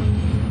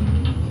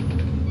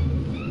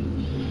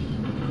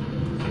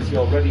 Is he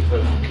all ready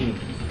for fucking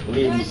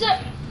Liam?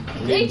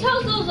 He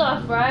tells us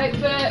off, right?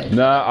 But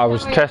No, I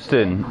was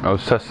testing. I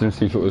was testing to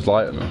see if it was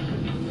light enough.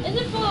 Is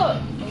it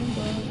for?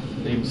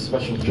 Liam's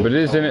special jump. But it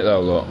is in it though,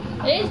 look.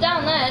 It is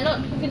down there,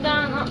 not fucking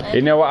down that way.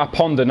 You know what I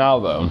ponder now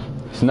though?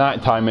 It's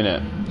night time,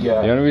 innit?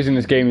 Yeah. The only reason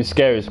this game is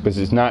scary is because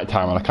it's night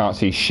time and I can't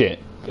see shit.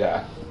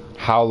 Yeah.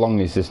 How long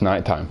is this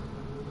night time?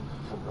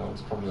 Fuck, that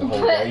was probably the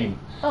whole game.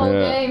 Whole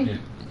Yeah. game.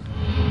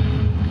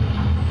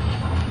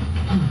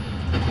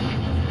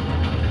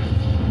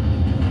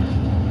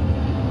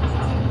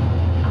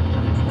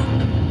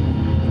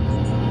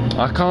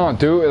 I can't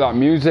do it with that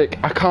music.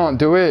 I can't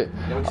do it.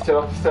 You want to turn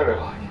off the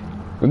stereo?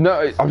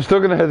 No, I'm still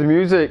gonna hear the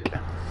music.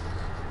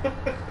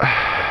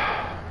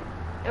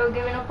 You're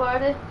giving up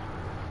already?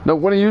 No,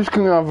 when are you just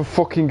gonna have a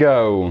fucking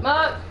go?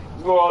 Mark!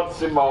 Go on,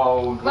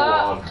 Simone. Go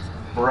on.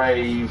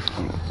 Brave.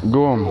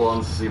 Go on. Go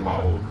on,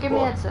 Simone. Give me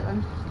a headset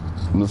then.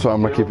 That's why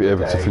I'm gonna keep it here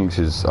because I think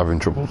she's having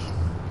troubles.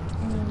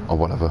 Or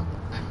whatever.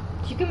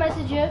 You can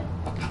message her.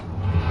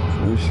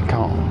 No, she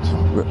can't.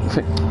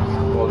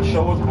 Well,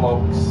 show us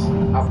blokes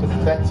how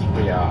pathetic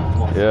we are.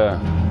 Come on. Yeah.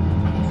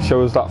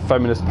 Show us that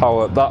feminist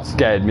power. That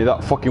scared me.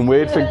 That fucking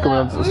weird thing coming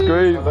onto the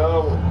screen. I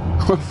know.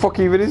 What the fuck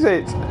even is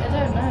it? I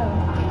don't know.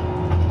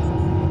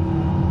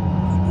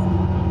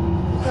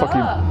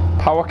 Fucking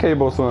power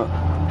cable or something.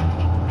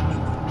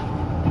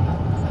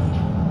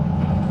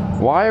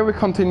 Why are we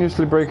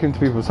continuously breaking into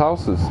people's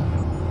houses?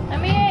 I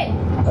mean,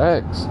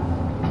 X.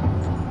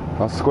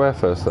 That's square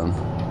first then.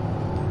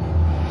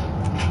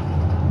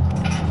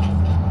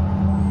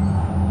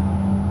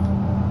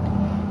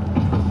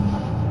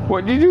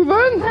 What did you do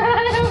then? I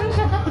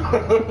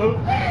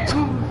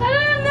don't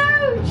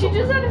know. She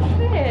just had a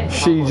fit.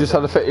 She just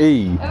had a fit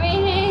E. I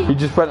mean, He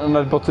just went and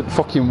had butt at the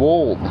fucking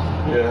wall.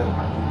 Yeah.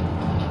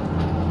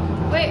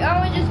 wait,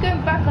 are we just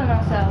going back on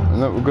ourselves?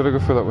 No, we've got to go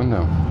through that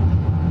window.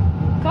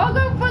 Can't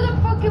go for the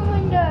fucking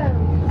window.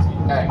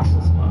 X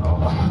as well.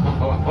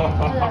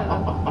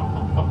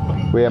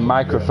 Hello. We have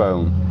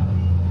microphone.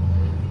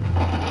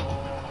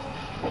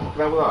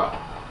 Remember that?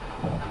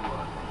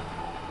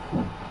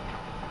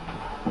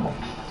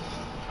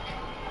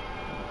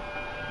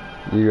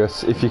 You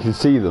guys, if you can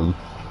see them.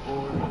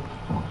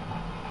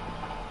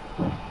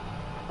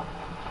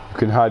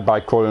 can hide by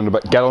crawling under a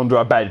bed. Get under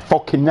a bed,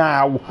 fucking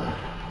now!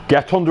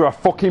 Get under a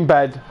fucking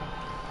bed.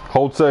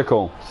 Hold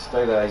circle.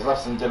 Stay there. He's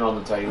left some dinner on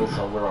the table,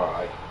 so we're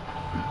alright.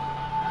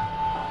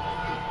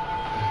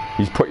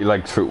 He's put your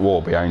legs through the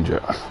wall behind you.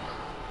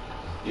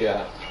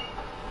 Yeah.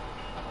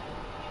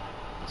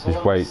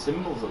 Just wait.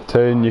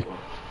 Turn your...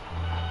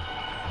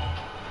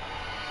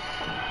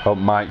 Oh,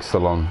 mic's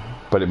still on,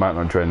 but it might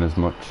not drain as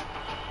much.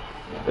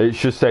 It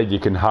just said you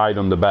can hide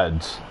under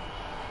beds.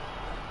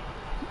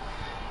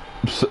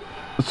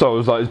 So it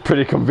was like, it's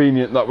pretty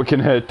convenient that we can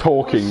hear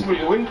talking.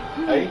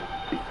 Hey?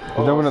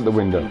 There's no one at the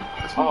window.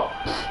 It's hot.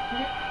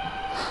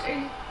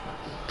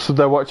 So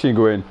they're watching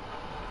going,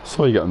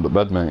 so you get under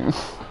bed, mate.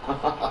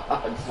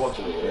 I'm just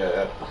watching it,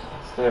 yeah.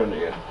 Staring at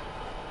you.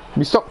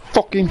 You stop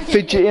fucking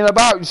fidgeting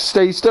about, just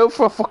stay still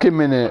for a fucking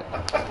minute.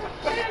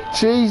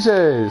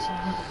 Jesus.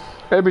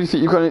 Everybody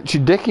think you've got an itchy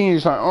dick and you're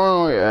just like,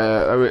 oh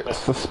yeah,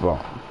 it's the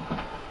spot.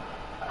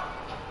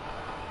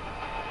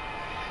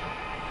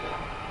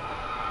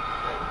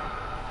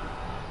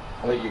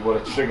 I think you've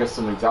got to trigger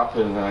something to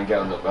happen and then I get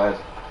under bed.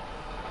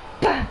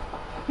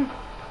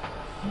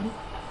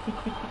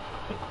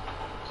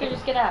 So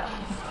just get out.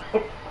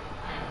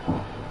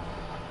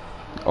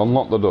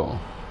 Unlock the door.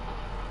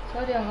 It's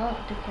already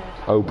unlocked,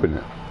 dickhead. Open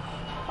it.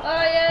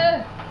 Oh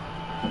yeah!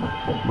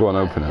 Go on,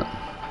 open it.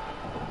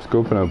 Just go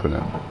up and open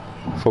it.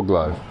 Fug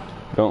live.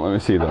 Don't let me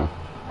see them.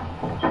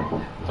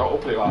 Don't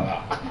open it like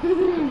that.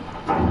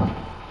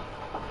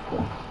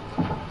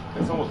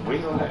 It's almost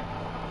real, isn't it?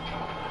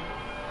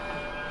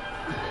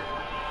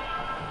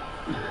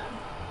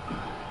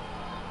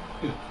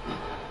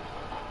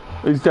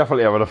 He's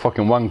definitely having a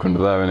fucking wank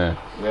under there, isn't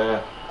he?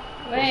 Yeah.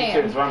 When she Wait.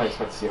 turns around, I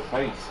expect to see her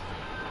face.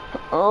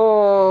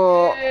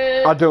 Oh,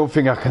 I don't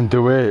think I can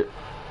do it.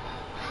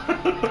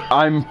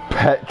 I'm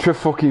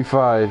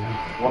petrified.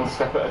 One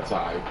step at a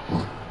time.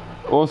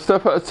 One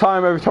step at a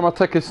time. Every time I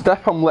take a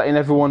step, I'm letting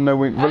everyone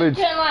know in village.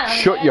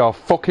 Shut your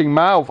fucking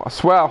mouth! I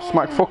swear I'll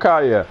smack fuck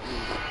out of you.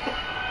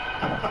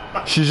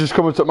 She's just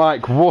coming to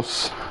Mike,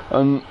 wuss,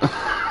 and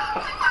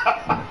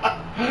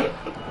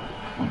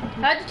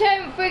How'd you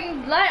turn the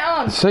freaking light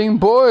on? same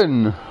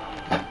button.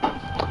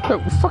 No,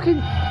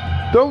 fucking,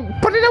 don't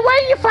put it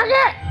away, you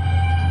faggot!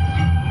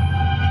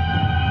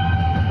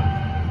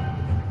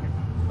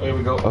 Here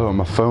we go. Oh,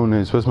 my phone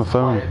is. Where's my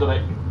phone? Quiet, done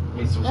it.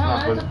 Needs some No,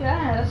 snapping. that's up your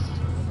ass.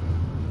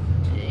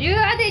 You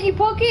had it in your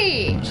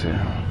pocket.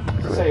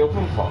 Say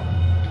open for.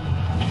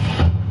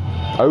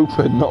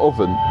 Open, not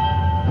oven.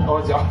 Oh,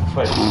 it's off.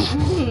 Wait.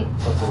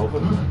 That's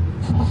open.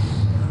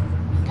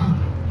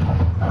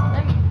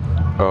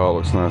 Oh, it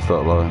looks nice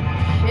that light.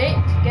 Shit,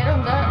 get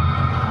on that.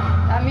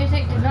 That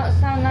music did not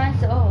sound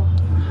nice at all.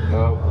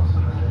 No.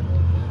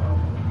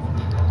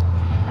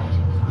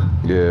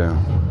 Yeah.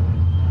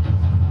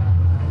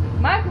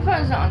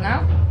 Microphone's not on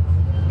now.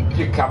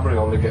 Your camera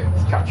only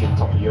gets catching the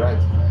top of your head.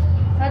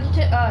 How'd you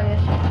turn? Oh,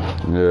 yes.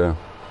 Yeah.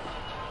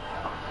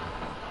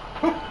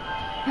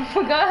 I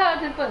forgot how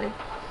to put it.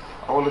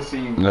 I want to see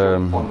you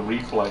jump on the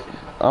replay.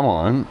 I'm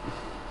on.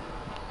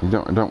 You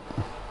don't.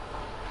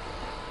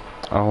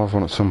 I'll have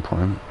one at some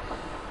point.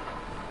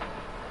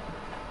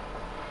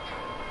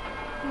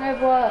 No,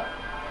 what?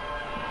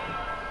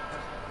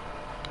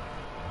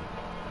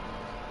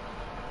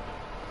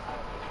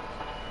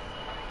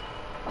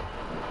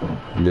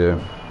 Yeah.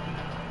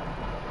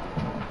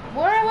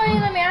 Why won't you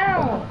let me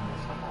out?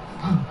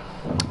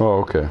 Oh,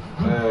 okay.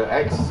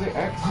 X, is it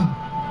X?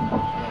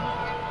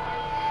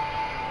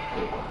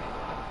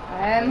 I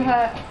am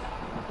hurt.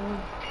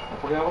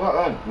 What the hell was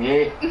that then?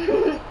 Yeah.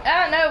 I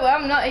don't know,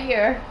 I'm not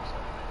here.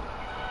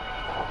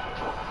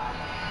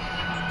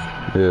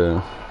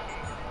 Yeah.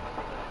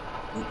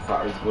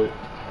 Battery's blue.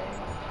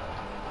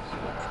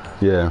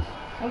 Yeah.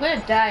 I'm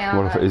gonna die, aren't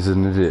What if it is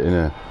an idiot in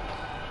here?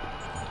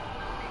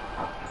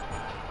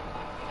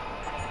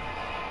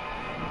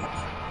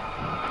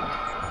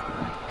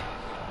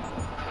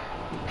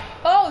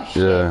 Oh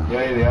shit! Yeah.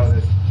 Yeah, they are.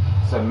 There's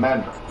some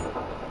men.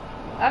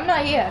 I'm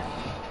not here.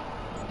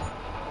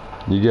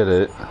 You get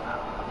it.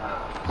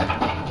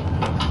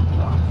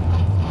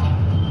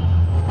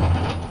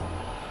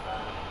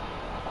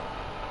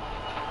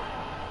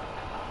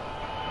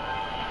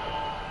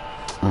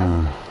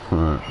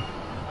 Right.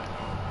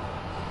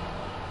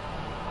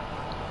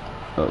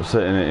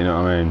 Upsetting it, you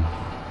know what I mean?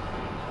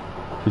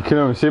 You can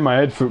only see my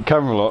head through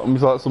camera lock. I'm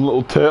just like some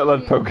little turtle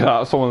head poking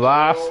out of someone's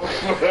ass.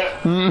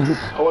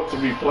 I want to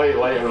replay it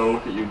later and I'll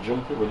look at you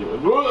jumping when you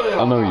went.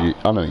 I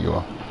know you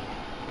are.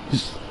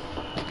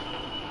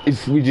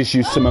 If we just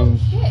use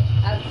Simone's. Shit!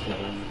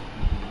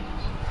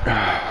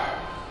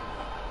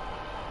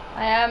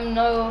 I am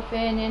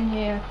nothing in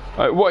here.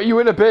 What are you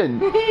in a bin?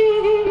 I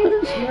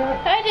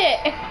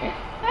did.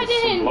 I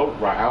There's some didn't. bloke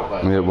right out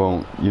there. Yeah,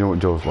 well, you know what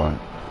Joe's like.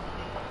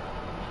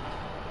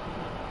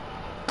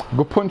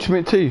 Go punch him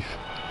in the teeth.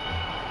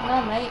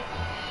 No, mate.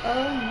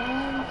 Oh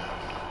no.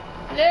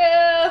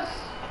 Hello.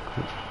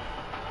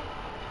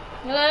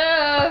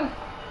 Hello.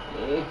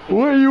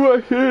 What are you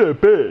at here,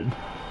 bin?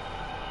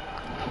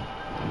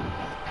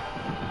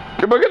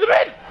 Come back in the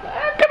bin!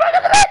 Come back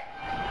in the bin!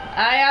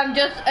 I am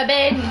just a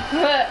bin.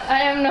 I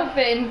am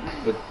nothing.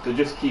 They're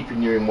just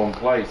keeping you in one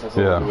place. That's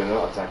all they're doing. They're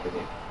not attacking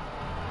you.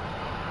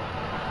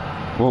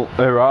 Well,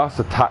 her arse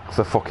attacked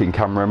the fucking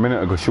camera a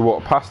minute ago. She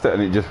walked past it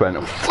and it just went,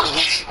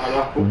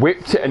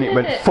 whipped it and it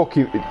went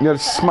fucking,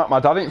 smacked my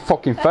dad in the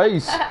fucking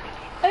face.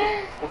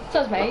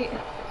 Sounds mate.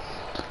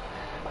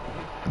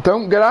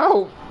 Don't get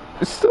out.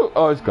 It's still,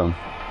 oh, it's gone.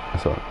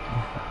 That's alright.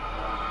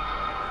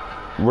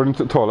 Run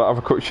into the toilet, have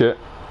a quick shit.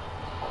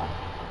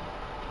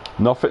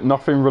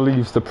 Nothing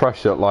relieves the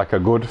pressure like a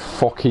good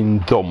fucking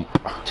dump.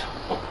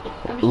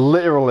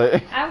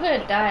 Literally. I'm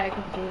gonna die, I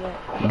can feel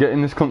it. Get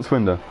in this cunt's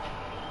window.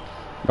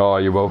 Oh,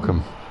 you're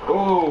welcome.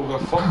 Oh,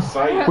 for fuck's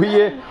sake. Will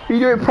you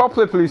do it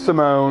properly, please,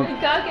 Simone? You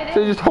can't get So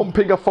in. you're just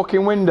humping a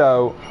fucking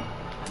window.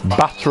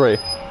 Battery.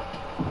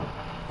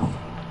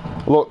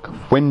 Look,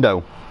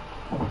 window.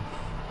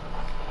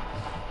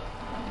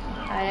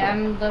 I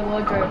am the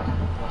wardrobe.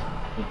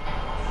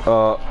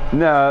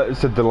 No,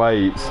 it's a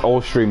delay.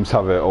 All streams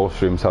have it. All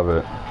streams have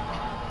it.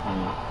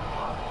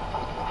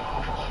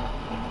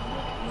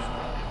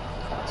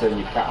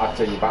 I'll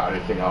turn your battery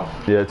thing off.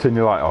 Yeah, turn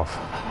your light off.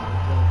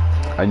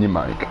 And your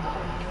mic.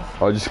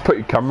 Or just put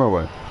your camera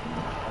away.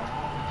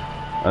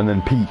 And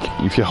then peek.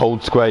 If you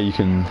hold square, you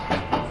can.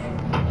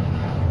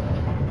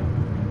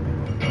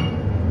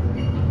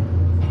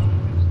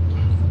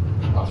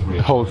 That's really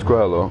Hold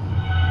square, though.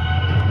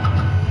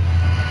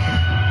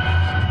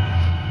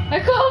 I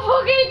can't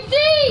fucking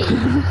see!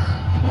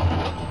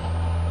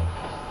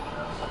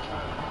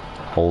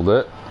 Hold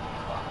it.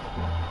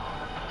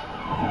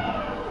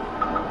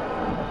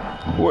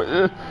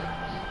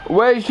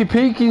 Where's your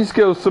peeking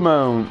skills,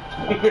 Simone?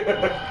 Fuck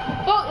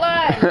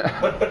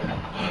that!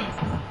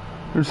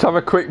 Just have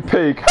a quick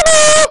peek.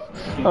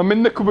 I'm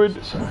in the cupboard.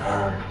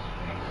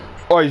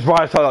 Oh, he's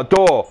right outside that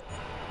door.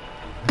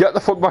 Get the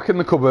fuck back in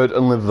the cupboard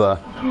and live there.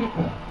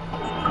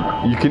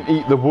 You can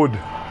eat the wood.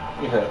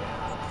 Yeah.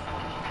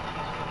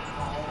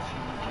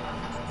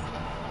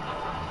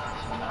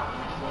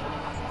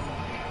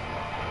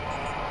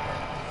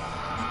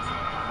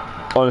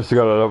 Honestly,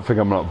 God, I don't think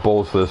I'm not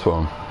balls for this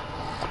one.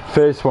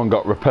 First one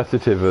got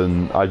repetitive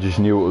and I just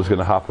knew what was going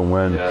to happen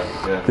when.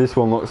 Yeah. This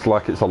one looks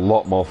like it's a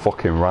lot more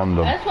fucking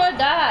random. I just wanna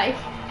die.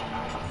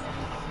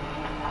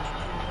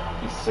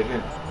 He's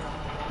singing.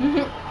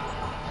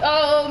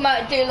 Oh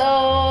my dear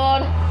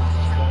lord!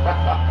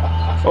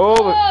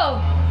 Oh,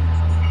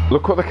 Oh!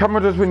 look what the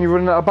camera does when you're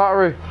running out of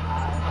battery.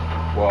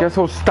 What? Gets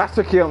all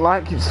staticky and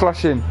light keeps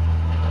flashing.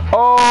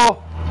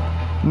 Oh!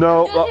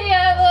 No,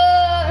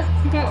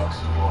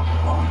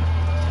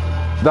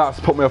 that's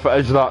put me off the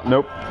edge of that.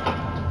 Nope.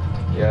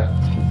 Yeah.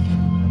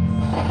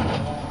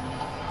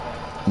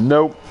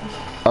 Nope.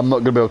 I'm not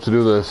going to be able to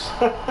do this.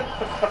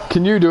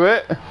 Can you do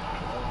it?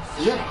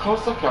 Yeah, of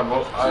course I can,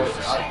 but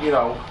I you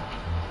know.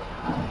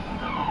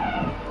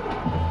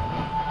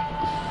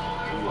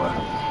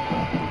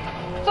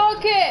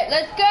 Fuck it,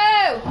 let's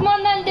go! Come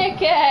on then,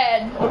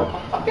 dickhead!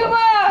 Come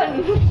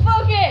on!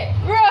 Fuck it!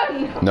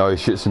 Run! No, he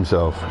shits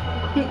himself.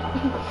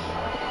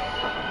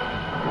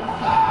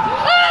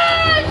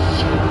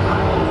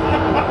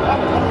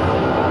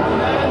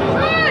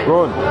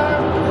 Run.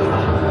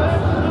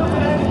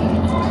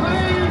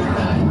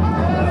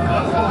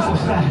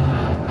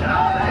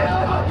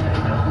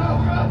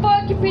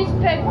 Fuck you, piece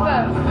of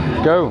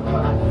paper! Go.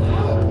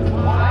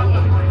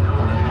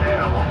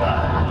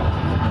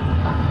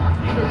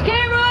 Let's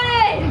keep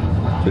running!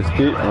 Let's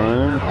keep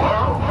running.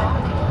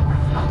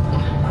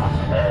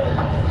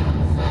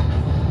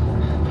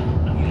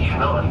 You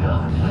know it,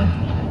 God.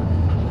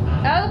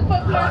 How the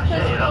fuck am I Say it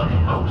supposed on the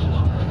Moses.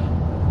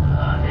 I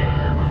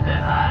am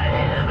that I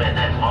am, and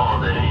that's all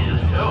there is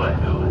to it.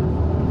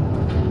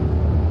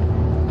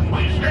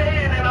 We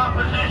stand in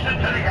opposition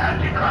to the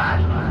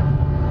Antichrist.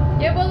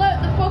 Yeah, but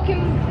let the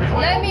fucking...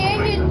 Let me in,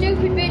 you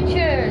stupid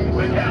bitches!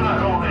 We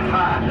cannot only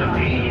try to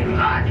be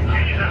like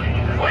Jesus.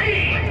 We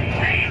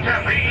need to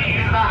be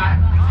like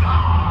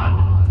God.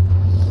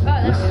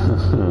 Right, let's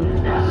go.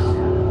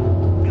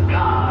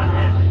 God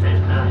has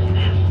sent us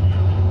this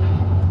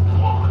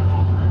woman.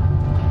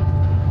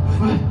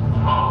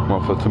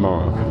 What for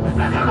tomorrow?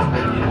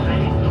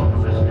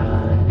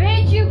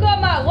 Bitch, you got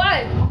my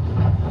wife!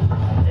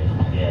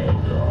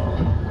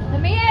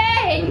 Let me in!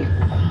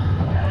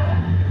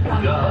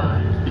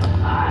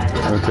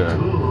 Okay.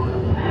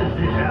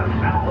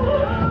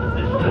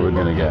 We're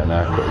going to get an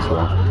haircut as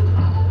well.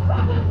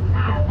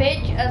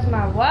 Bitch as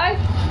my wife?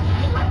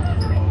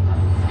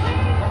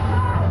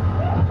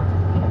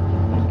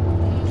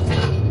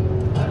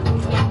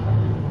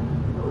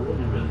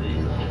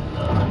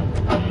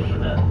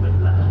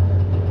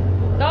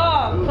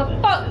 Oh, for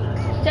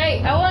fuck's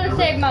sake, I want to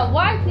save my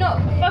wife, not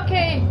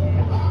fucking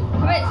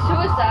commit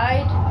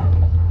suicide.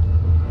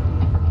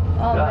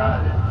 Oh,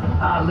 man.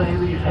 I lay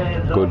these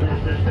hands Good.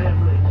 on this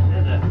assembly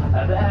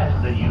and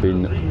ask that you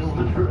Been- reveal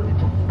the truth.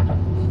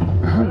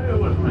 Bear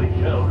with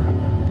me, children.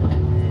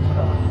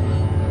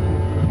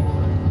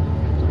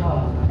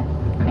 God,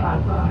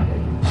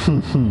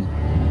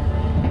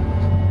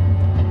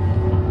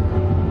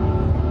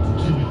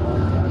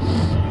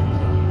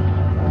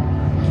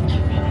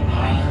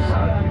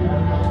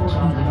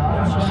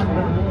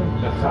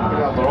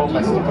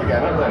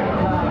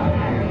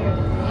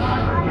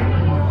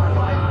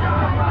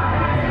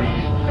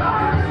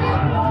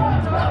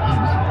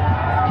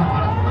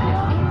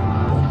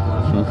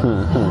 I'm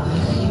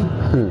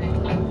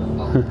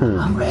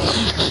ready.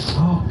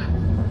 Look,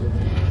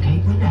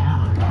 take me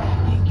down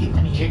and give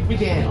me Kick me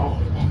down.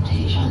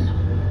 temptation.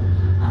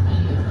 I'm a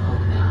little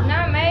hook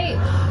now. No, mate.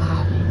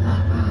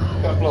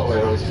 Got a blow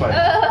away on his face.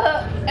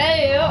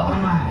 Hey, All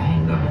my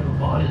anger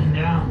boiling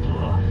down to a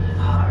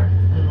hard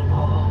little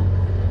ball. I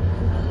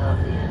love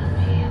the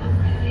enemy and I'm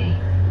ready.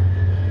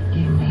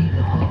 Give me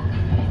the hook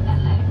and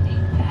let me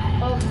back.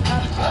 oh,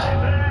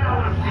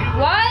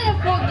 why the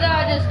fuck did I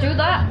just do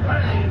that?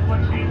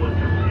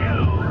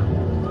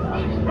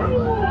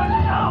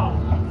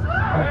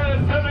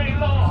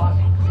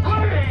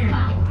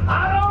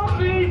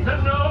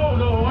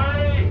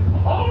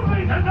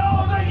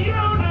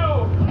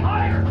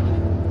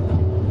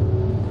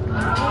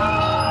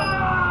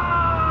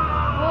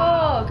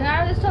 Whoa, can I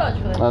have this torch,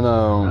 please? I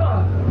know.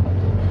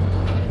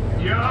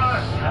 You're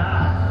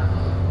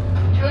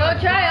a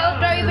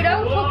child, not even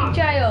own fucking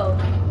child.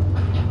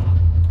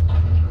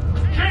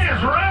 She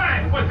is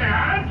right with the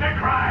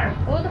Antichrist.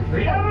 What the The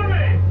fuck?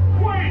 enemy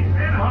waits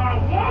in her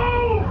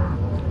womb.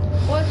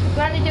 What's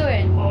Granny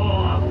doing?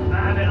 Oh,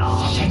 stand it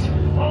off.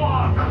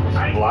 Oh,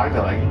 Blind, I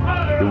think.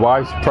 Your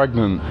wife's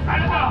pregnant.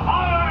 And the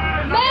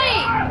horror.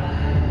 Mate!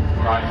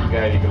 Right,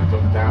 yeah, you're gonna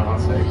duck down,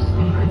 that's it.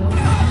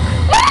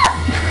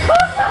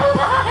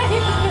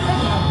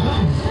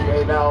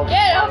 Okay, now.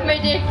 Get off me,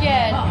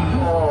 dickhead!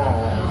 Oh.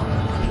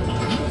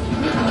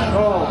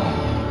 Oh.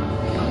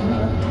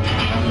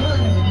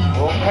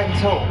 What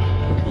pent up?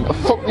 What the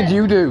fuck did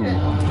you do?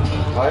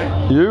 Hey?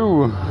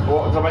 You.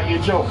 What, did I make you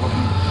jump?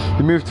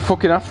 You moved to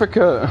fucking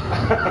Africa.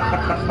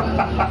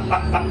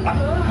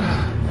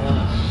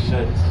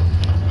 Shit.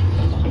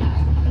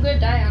 I'm gonna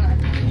die, aren't I?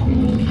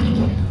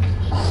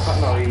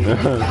 That's not easy.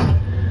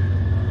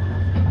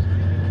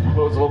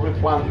 There's a lovely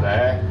plant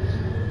there.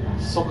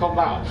 Suck on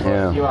that.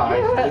 Yeah. Your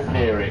eyes, live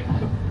near it.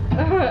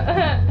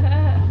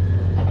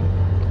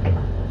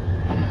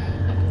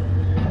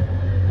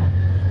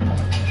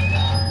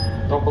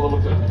 Don't bother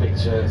looking at the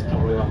picture, it's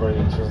probably not very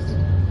interesting.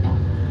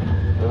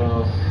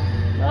 Oh,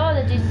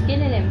 they're just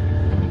skinning him.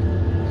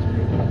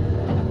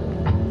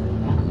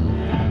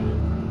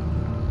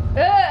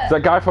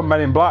 That guy from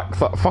Men in Black,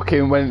 that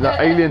fucking when that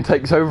alien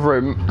takes over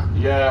him.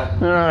 Yeah.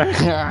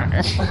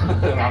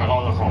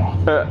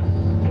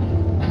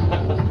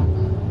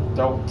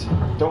 Don't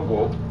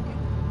go up.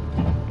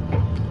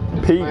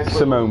 Peek,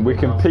 Simone, we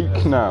can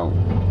peek now.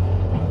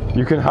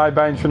 You can hide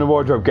behind from the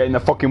wardrobe. Get in the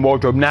fucking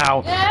wardrobe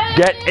now.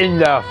 Get in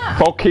the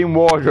fucking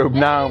wardrobe I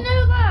now. didn't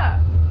know that.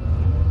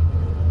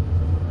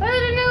 I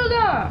didn't know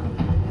that.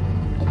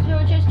 So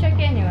we'll just check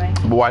anyway.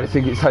 But why do you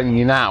think it's telling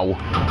you now?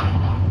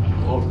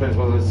 All depends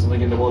whether there's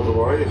something in the wardrobe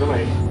already, doesn't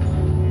it?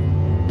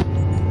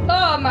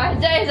 Oh my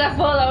days, I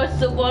thought that was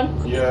someone.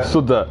 Yeah.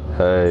 Sudda.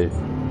 Hey.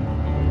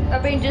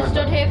 I've been just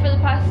stood here for the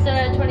past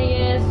 20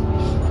 years.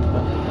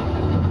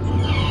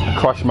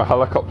 Crash my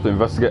helicopter to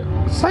investigate.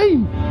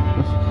 Same.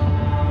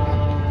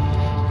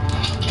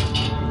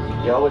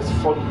 Yeah, all this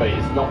fun bit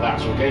is not the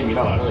actual game, you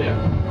know that, don't you?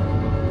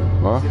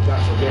 What? This is the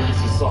actual game,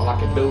 this is sort of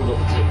like a build-up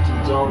to a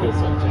tutorial or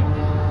something.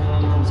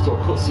 It comes to a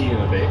cutscene in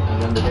a bit, and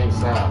then the game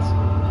starts.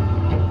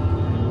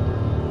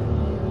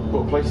 Put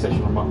a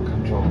PlayStation remote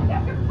control.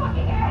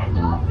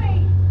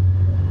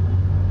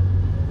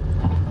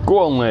 Go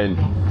on, Lynn.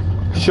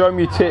 Show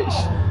me your tits.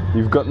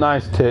 You've got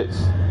nice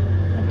tits. I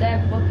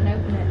don't fucking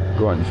open it.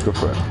 Go on, just go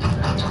for it. I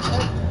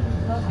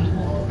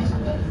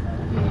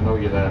know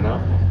you're there now.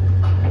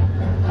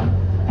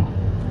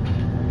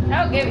 I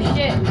don't give a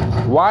shit.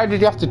 Why did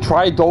you have to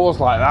try doors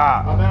like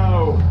that? I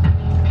know.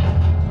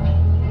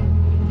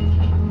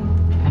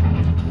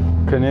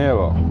 Can you hear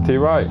what? To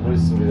your right. There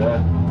is somebody there.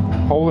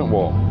 Holding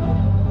what?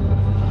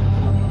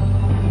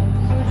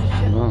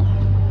 Oh.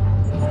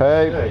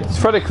 Hey, it's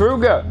Freddy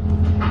Krueger.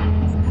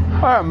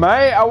 Alright,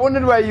 mate. I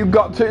wondered where you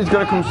got to. He's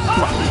gonna come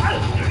smack.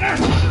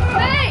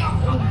 Hey!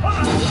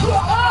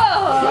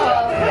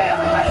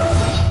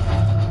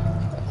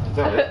 Is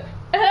that it?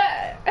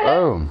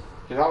 Oh.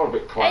 Yeah, that was a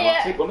bit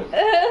climactic, wasn't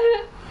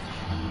it?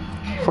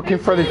 Fucking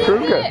Freddy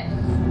Krueger.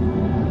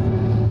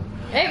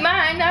 Ain't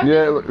mine, no.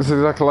 Yeah, it looks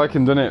exactly like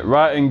him, doesn't it?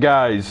 Right, and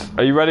guys,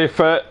 are you ready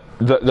for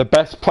the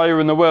best player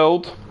in the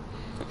world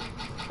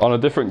on a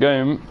different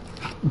game?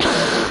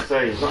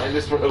 Say, he's not in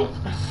this room.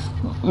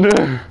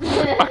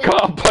 I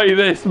can't play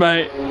this,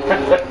 mate.